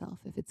heal yourself.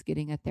 If it's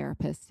getting a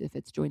therapist, if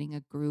it's joining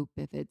a group,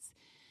 if it's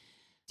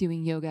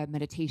doing yoga,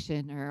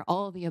 meditation, or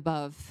all of the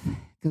above,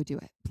 go do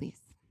it, please.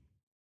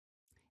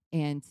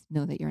 And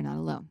know that you're not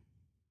alone.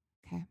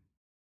 Okay.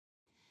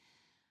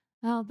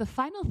 Well, the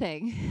final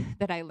thing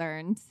that I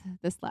learned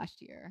this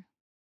last year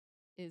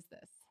is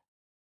this.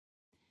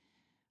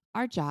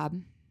 Our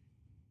job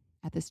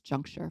at this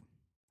juncture,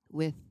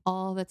 with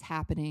all that's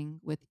happening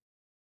with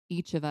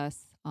each of us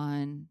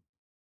on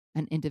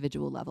an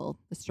individual level,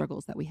 the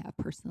struggles that we have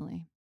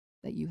personally,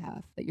 that you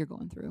have, that you're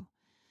going through,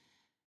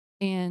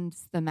 and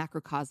the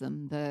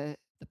macrocosm, the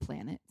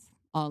planet,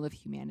 all of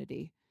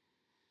humanity,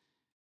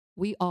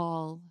 we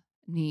all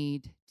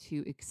need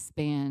to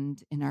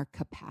expand in our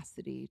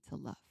capacity to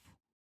love.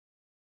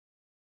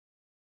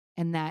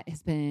 And that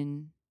has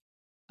been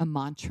a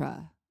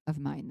mantra of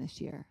mine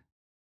this year.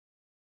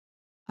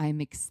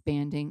 I'm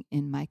expanding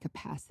in my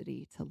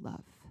capacity to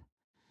love.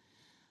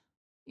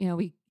 You know,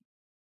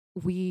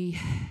 we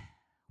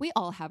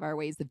all have our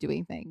ways of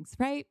doing things,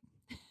 right?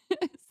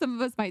 Some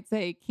of us might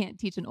say, can't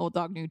teach an old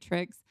dog new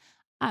tricks.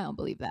 I don't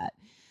believe that.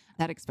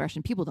 That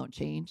expression, people don't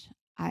change.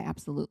 I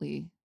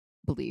absolutely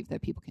believe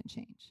that people can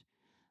change.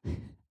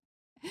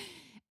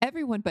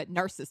 Everyone but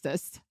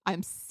narcissists.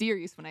 I'm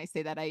serious when I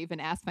say that. I even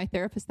asked my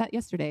therapist that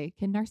yesterday.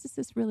 Can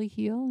narcissists really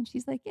heal? And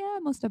she's like, yeah,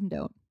 most of them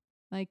don't.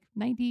 Like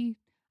I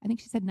think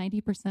she said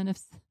 90% of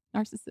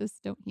narcissists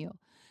don't heal.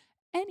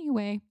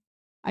 Anyway,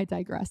 I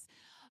digress.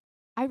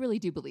 I really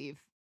do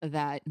believe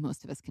that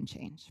most of us can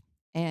change.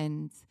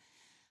 And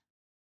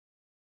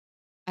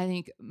I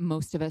think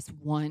most of us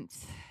want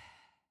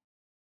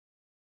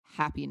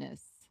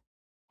happiness,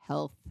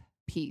 health,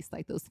 peace,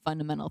 like those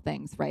fundamental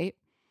things, right?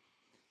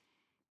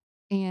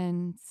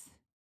 And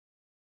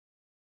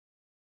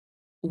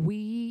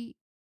we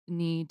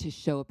need to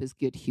show up as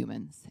good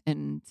humans,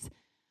 and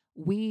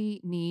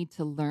we need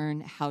to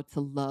learn how to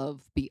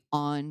love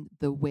beyond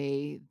the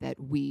way that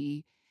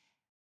we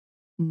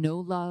know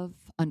love,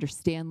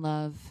 understand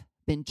love,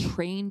 been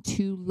trained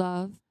to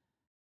love.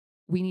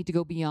 we need to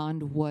go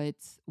beyond what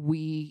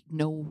we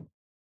know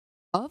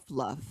of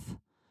love.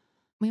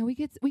 Man, we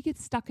get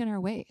stuck in our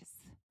ways.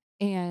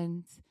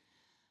 And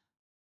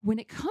when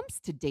it comes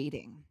to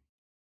dating,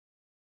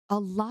 a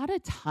lot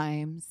of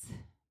times,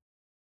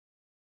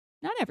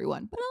 not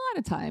everyone, but a lot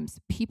of times,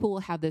 people will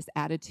have this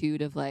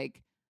attitude of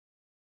like,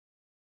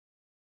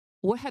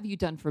 what have you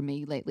done for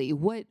me lately?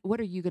 What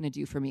are you going to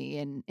do for me?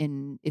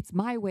 And it's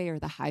my way or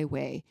the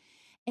highway.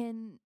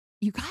 And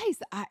you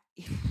guys,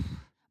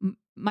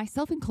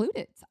 myself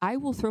included, I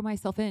will throw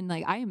myself in.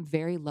 Like, I am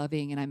very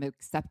loving and I'm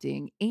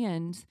accepting.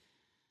 And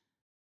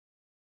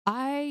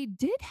I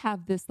did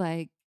have this,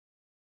 like,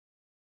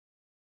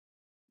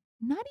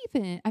 not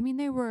even, I mean,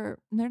 they're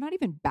not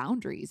even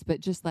boundaries, but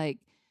just like,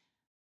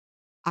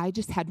 I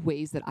just had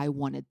ways that I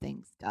wanted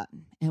things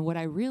done. And what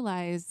I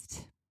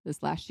realized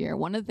this last year,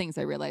 one of the things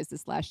I realized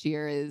this last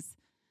year is,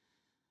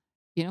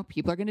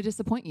 people are going to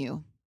disappoint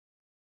you.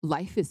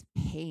 Life is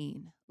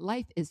pain.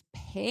 Life is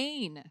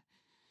pain.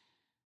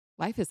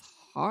 Life is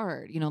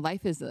hard.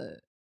 Life is a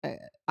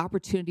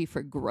opportunity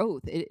for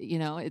growth.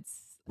 It's,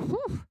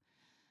 whew.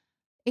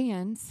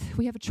 And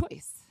we have a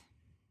choice.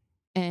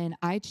 And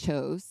I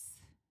chose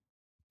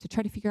to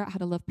try to figure out how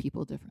to love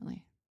people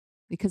differently,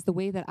 because the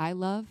way that I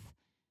love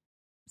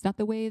is not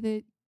the way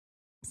that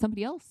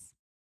somebody else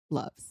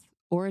loves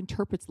or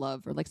interprets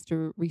love or likes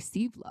to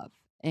receive love.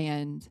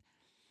 And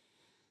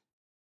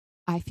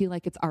I feel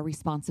like it's our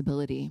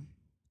responsibility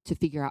to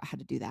figure out how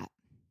to do that,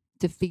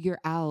 to figure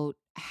out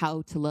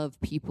how to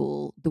love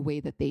people the way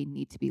that they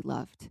need to be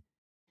loved.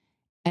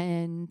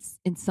 And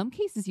in some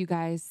cases, you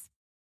guys,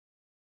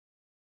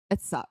 it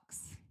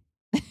sucks.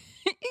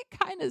 It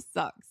kind of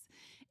sucks.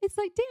 It's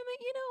like, damn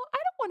it, I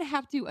don't want to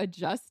have to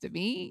adjust to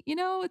me.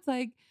 It's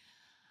like,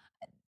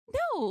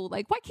 no,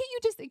 like, why can't you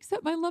just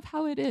accept my love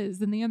how it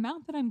is and the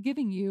amount that I'm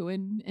giving you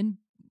and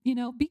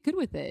be good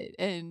with it.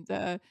 And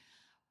no,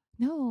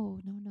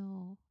 no,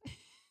 no.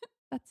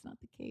 That's not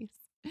the case.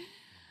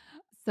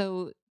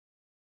 So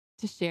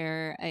to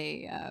share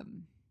a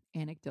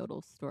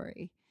anecdotal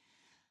story,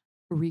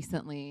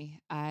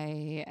 recently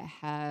I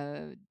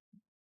have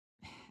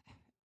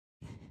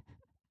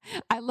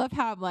I love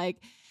how I'm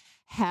like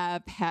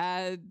have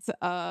had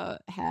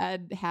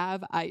had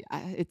have I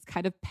it's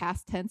kind of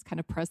past tense, kind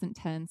of present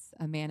tense,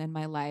 a man in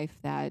my life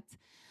that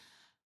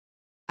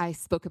I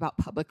spoke about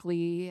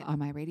publicly on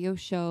my radio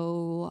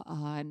show,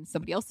 on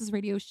somebody else's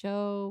radio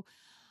show.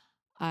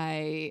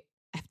 I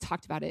have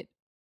talked about it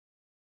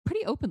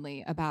pretty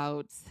openly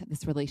about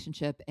this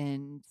relationship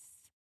and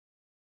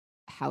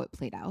how it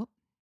played out.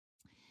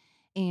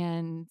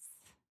 And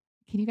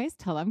can you guys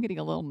tell I'm getting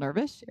a little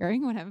nervous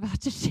sharing what I'm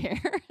about to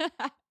share?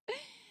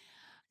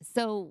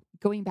 So,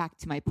 going back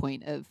to my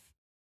point of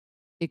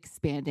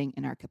expanding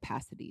in our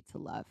capacity to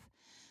love,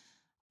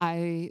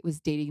 I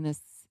was dating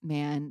this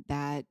man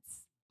that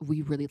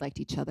we really liked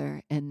each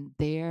other, and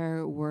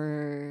there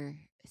were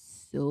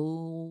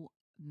so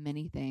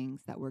many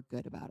things that were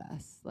good about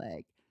us.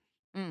 Like,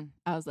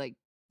 I was like,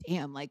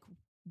 damn, like,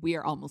 we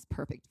are almost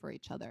perfect for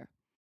each other.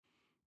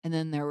 And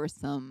then there were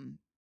some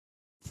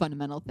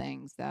fundamental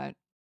things that,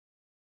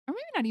 or maybe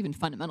not even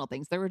fundamental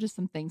things. There were just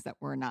some things that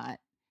were not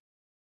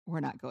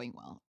going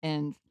well.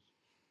 And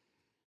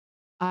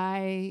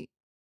I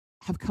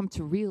have come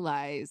to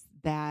realize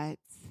that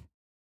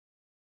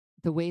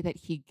the way that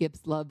he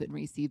gives love and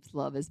receives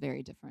love is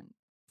very different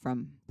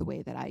from the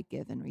way that I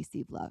give and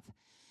receive love.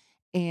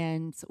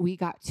 And we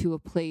got to a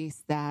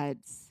place that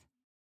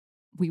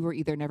we were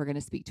either never going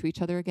to speak to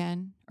each other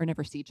again or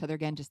never see each other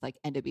again, just like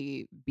end to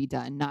be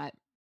done. Not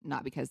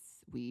because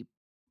we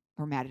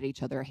were mad at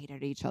each other or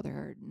hated each other.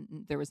 Or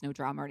there was no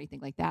drama or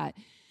anything like that.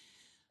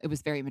 It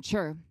was very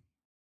mature.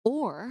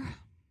 Or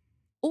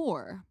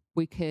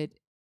we could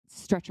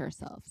stretch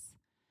ourselves,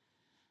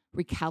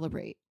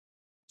 recalibrate,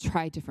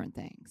 try different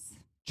things,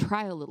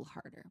 try a little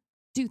harder,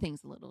 do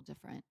things a little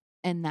different.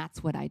 And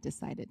that's what I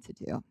decided to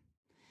do.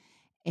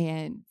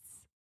 And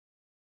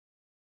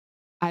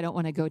I don't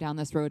want to go down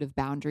this road of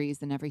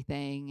boundaries and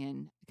everything,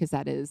 and because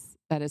that is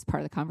part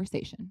of the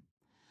conversation.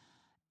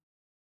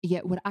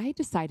 Yet what I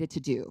decided to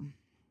do,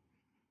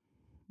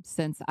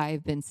 since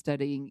I've been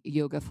studying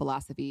yoga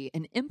philosophy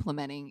and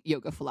implementing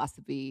yoga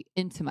philosophy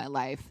into my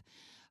life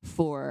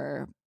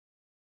for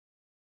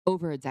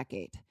over a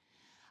decade,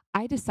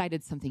 I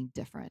decided something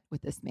different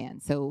with this man.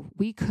 So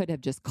we could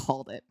have just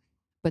called it,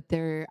 but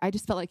I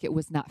just felt like it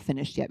was not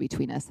finished yet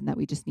between us and that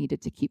we just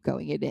needed to keep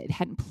going. It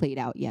hadn't played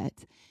out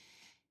yet.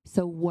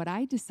 So what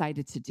I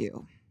decided to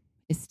do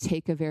is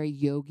take a very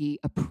yogi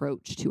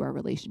approach to our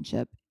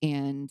relationship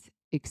and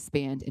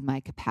expand in my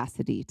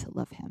capacity to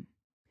love him.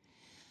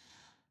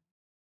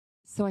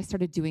 So I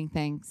started doing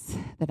things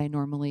that I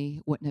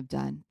normally wouldn't have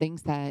done,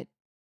 things that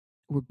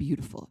were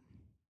beautiful,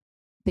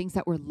 things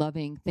that were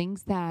loving,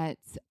 things that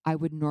I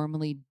would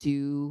normally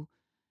do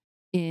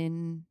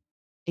in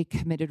a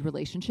committed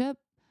relationship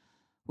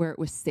where it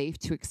was safe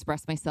to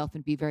express myself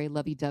and be very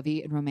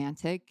lovey-dovey and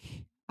romantic.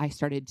 I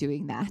started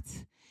doing that.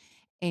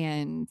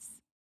 And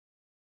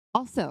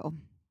also,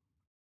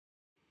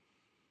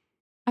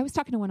 I was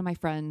talking to one of my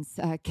friends,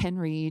 Ken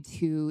Reed,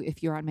 who,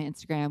 if you're on my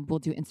Instagram, we'll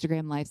do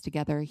Instagram lives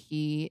together.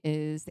 He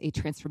is a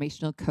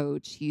transformational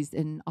coach. He's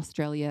in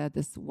Australia,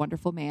 this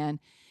wonderful man.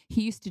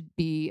 He used to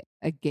be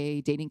a gay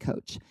dating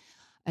coach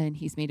and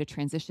he's made a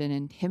transition.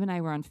 And him and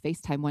I were on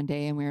FaceTime one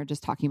day and we were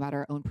just talking about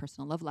our own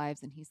personal love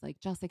lives. And he's like,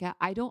 Jessica,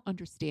 I don't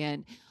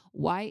understand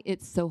why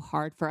it's so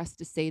hard for us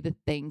to say the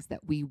things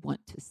that we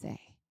want to say.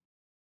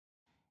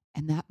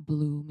 And that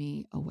blew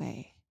me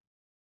away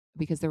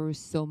because there were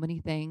so many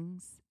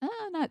things,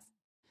 not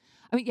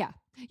I mean,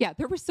 yeah,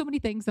 there were so many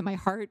things that my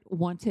heart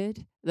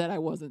wanted that I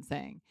wasn't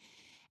saying.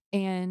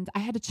 And I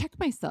had to check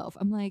myself.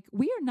 I'm like,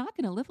 we are not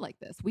going to live like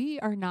this. We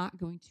are not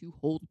going to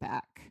hold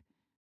back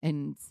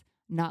and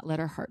not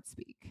let our heart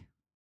speak.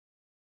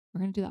 We're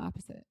going to do the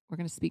opposite. We're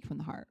going to speak from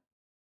the heart.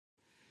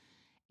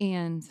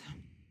 And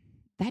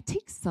that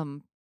takes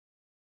some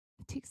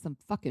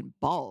fucking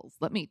balls.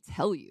 Let me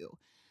tell you.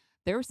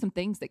 There were some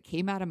things that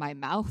came out of my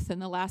mouth in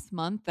the last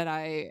month that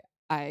I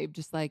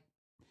just like,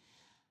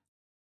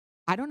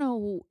 I don't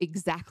know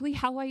exactly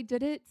how I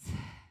did it.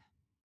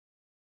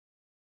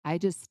 I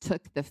just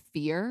took the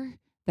fear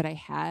that I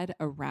had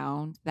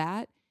around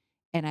that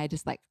and I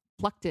just like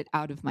plucked it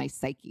out of my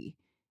psyche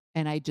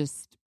and I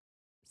just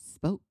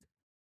spoke.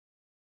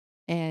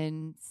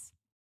 And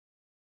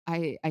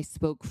I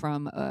spoke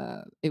from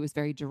it was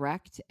very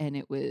direct and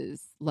it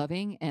was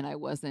loving and I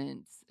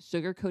wasn't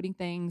sugarcoating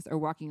things or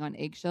walking on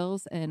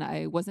eggshells and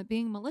I wasn't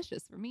being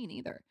malicious or mean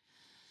either.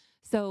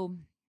 So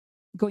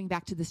going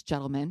back to this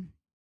gentleman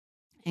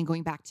and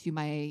going back to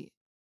my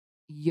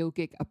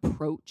yogic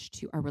approach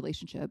to our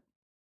relationship,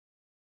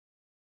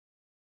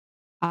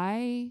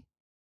 I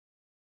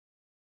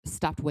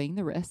stopped weighing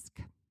the risk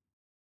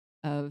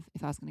of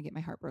if I was going to get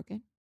my heart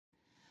broken.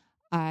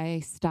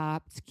 I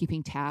stopped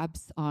keeping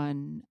tabs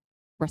on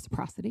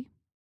reciprocity.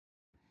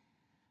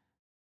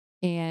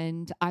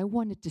 And I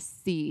wanted to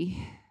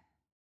see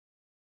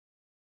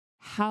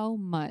how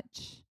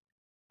much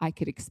I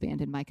could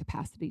expand in my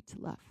capacity to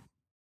love.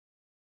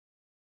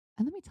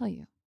 And let me tell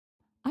you,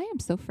 I am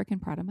so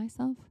freaking proud of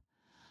myself.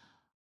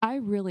 I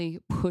really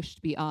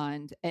pushed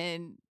beyond.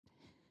 And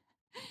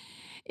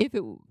if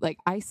it like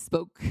I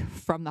spoke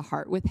from the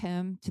heart with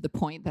him to the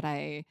point that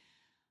I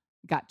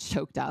got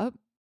choked up,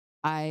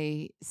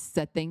 I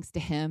said things to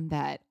him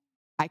that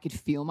I could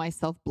feel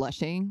myself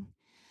blushing.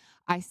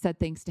 I said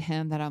things to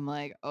him that I'm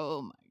like,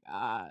 oh my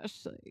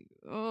gosh, like,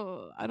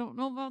 oh, I don't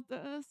know about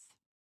this.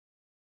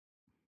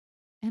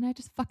 And I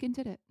just fucking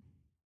did it.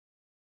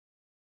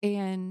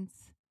 And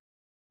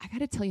I got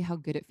to tell you how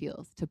good it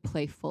feels to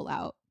play full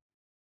out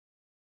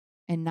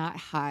and not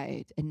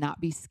hide and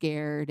not be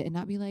scared and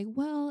not be like,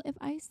 well, if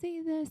I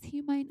say this,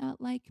 he might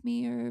not like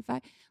me. Or if I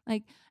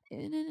like,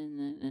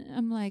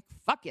 I'm like,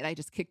 fuck it. I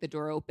just kick the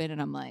door open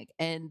and I'm like,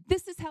 and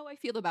this is how I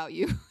feel about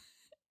you.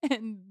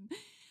 And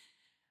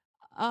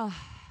uh,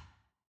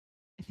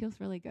 it feels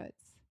really good.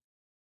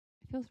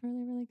 It feels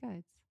really, really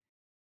good.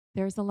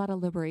 There's a lot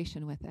of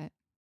liberation with it.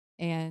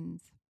 And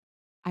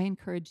I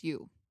encourage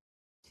you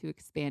to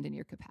expand in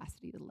your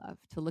capacity to love,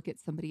 to look at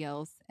somebody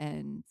else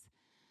and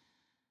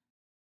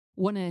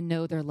want to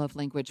know their love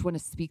language, want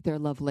to speak their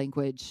love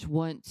language,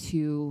 want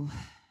to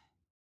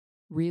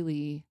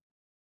really,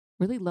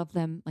 really love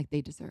them like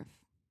they deserve.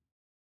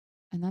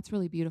 And that's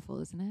really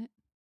beautiful, isn't it?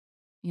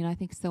 You know, I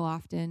think so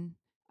often,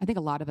 I think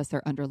a lot of us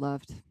are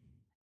underloved.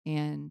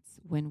 And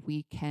when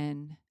we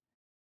can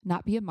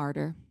not be a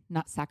martyr,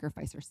 not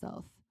sacrifice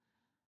ourselves,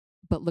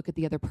 but look at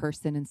the other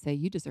person and say,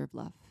 you deserve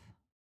love.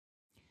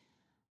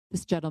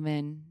 This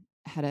gentleman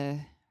had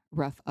a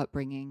rough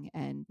upbringing.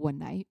 And one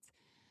night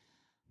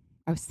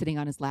I was sitting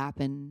on his lap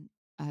and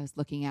I was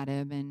looking at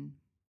him and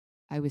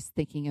I was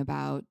thinking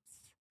about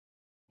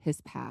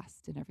his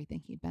past and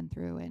everything he'd been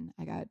through. And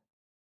I got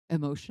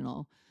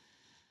emotional.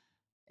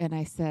 And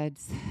I said,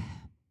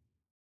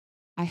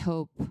 I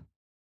hope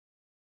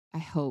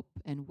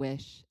and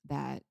wish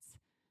that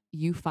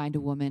you find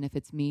a woman, if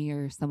it's me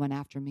or someone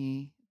after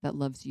me, that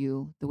loves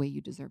you the way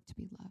you deserve to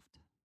be loved.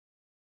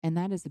 And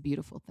that is a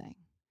beautiful thing.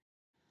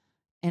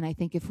 And I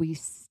think if each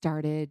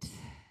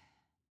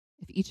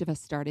of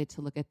us started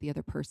to look at the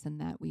other person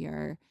that we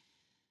are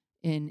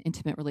in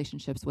intimate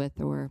relationships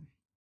with, or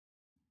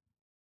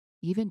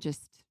even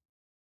just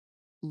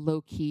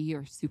low key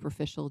or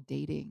superficial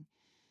dating,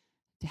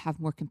 to have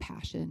more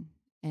compassion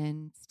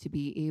and to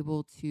be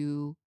able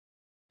to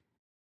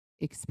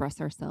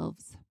express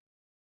ourselves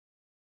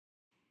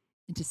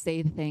and to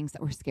say the things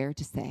that we're scared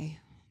to say,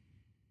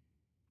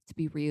 to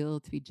be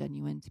real, to be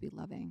genuine, to be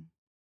loving,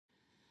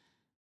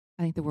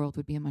 I think the world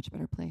would be a much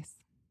better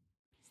place.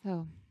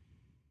 So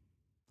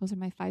those are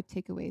my 5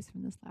 takeaways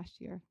from this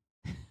last year.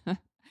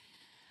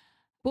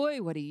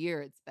 Boy, what a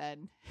year it's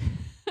been.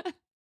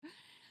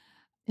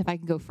 If I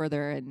can go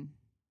further, and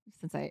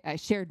since I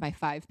shared my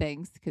 5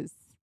 things, because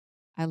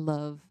I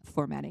love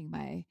formatting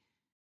my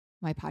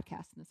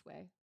podcast in this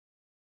way,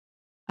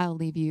 I'll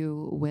leave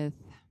you with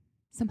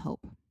some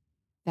hope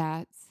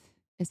that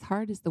as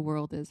hard as the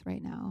world is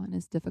right now and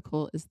as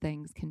difficult as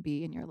things can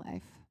be in your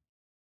life,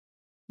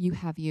 you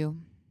have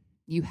you.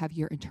 You have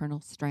your internal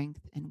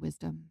strength and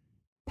wisdom,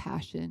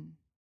 passion,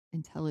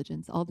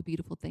 intelligence, all the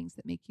beautiful things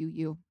that make you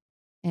you.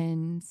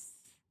 And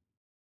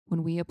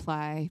when we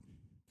apply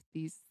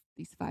these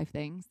these 5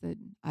 things that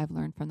I've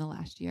learned from the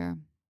last year,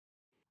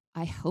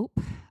 I hope,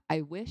 I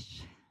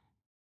wish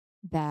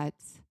that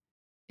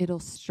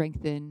it'll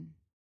strengthen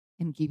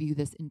and give you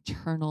this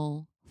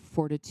internal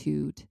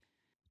fortitude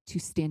to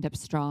stand up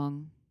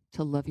strong,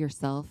 to love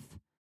yourself,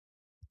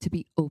 to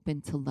be open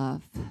to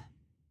love,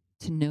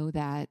 to know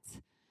that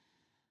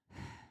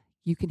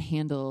you can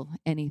handle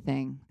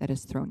anything that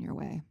is thrown your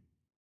way.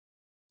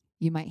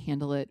 You might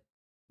handle it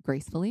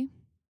gracefully.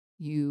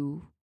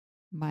 You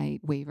might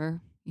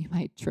waver. You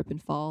might trip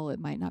and fall. It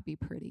might not be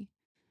pretty,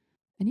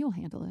 and you'll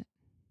handle it.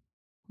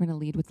 We're going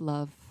to lead with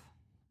love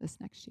this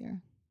next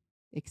year,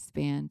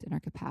 expand in our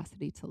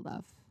capacity to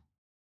love.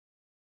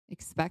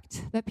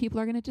 Expect that people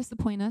are going to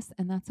disappoint us,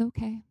 and that's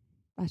okay.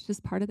 That's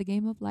just part of the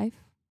game of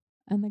life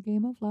and the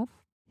game of love.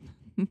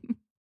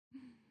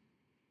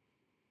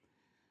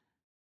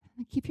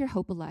 Keep your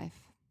hope alive.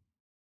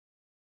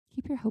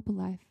 Keep your hope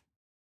alive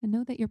and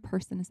know that your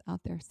person is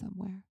out there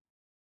somewhere.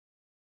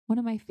 One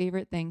of my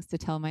favorite things to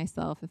tell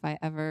myself if I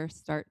ever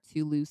start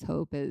to lose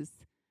hope is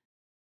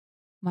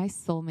my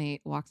soulmate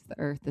walks the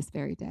earth this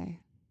very day.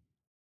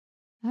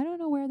 I don't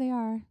know where they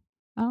are.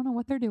 I don't know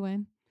what they're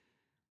doing,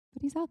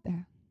 but he's out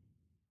there.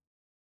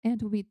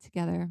 And we'll be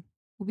together.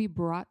 We'll be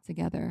brought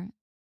together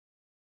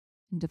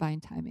in divine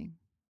timing,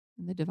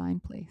 in the divine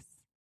place.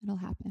 It'll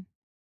happen.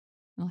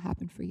 It'll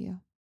happen for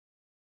you.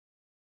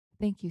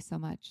 Thank you so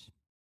much.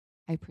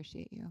 I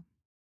appreciate you.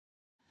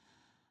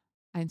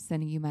 I'm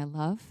sending you my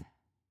love.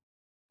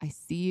 I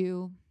see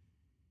you.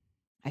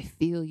 I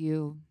feel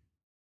you.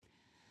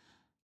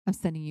 I'm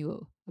sending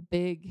you a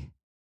big,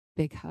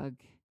 big hug.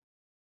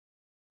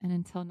 And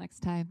until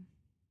next time,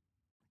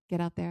 get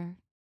out there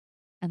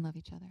and love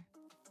each other.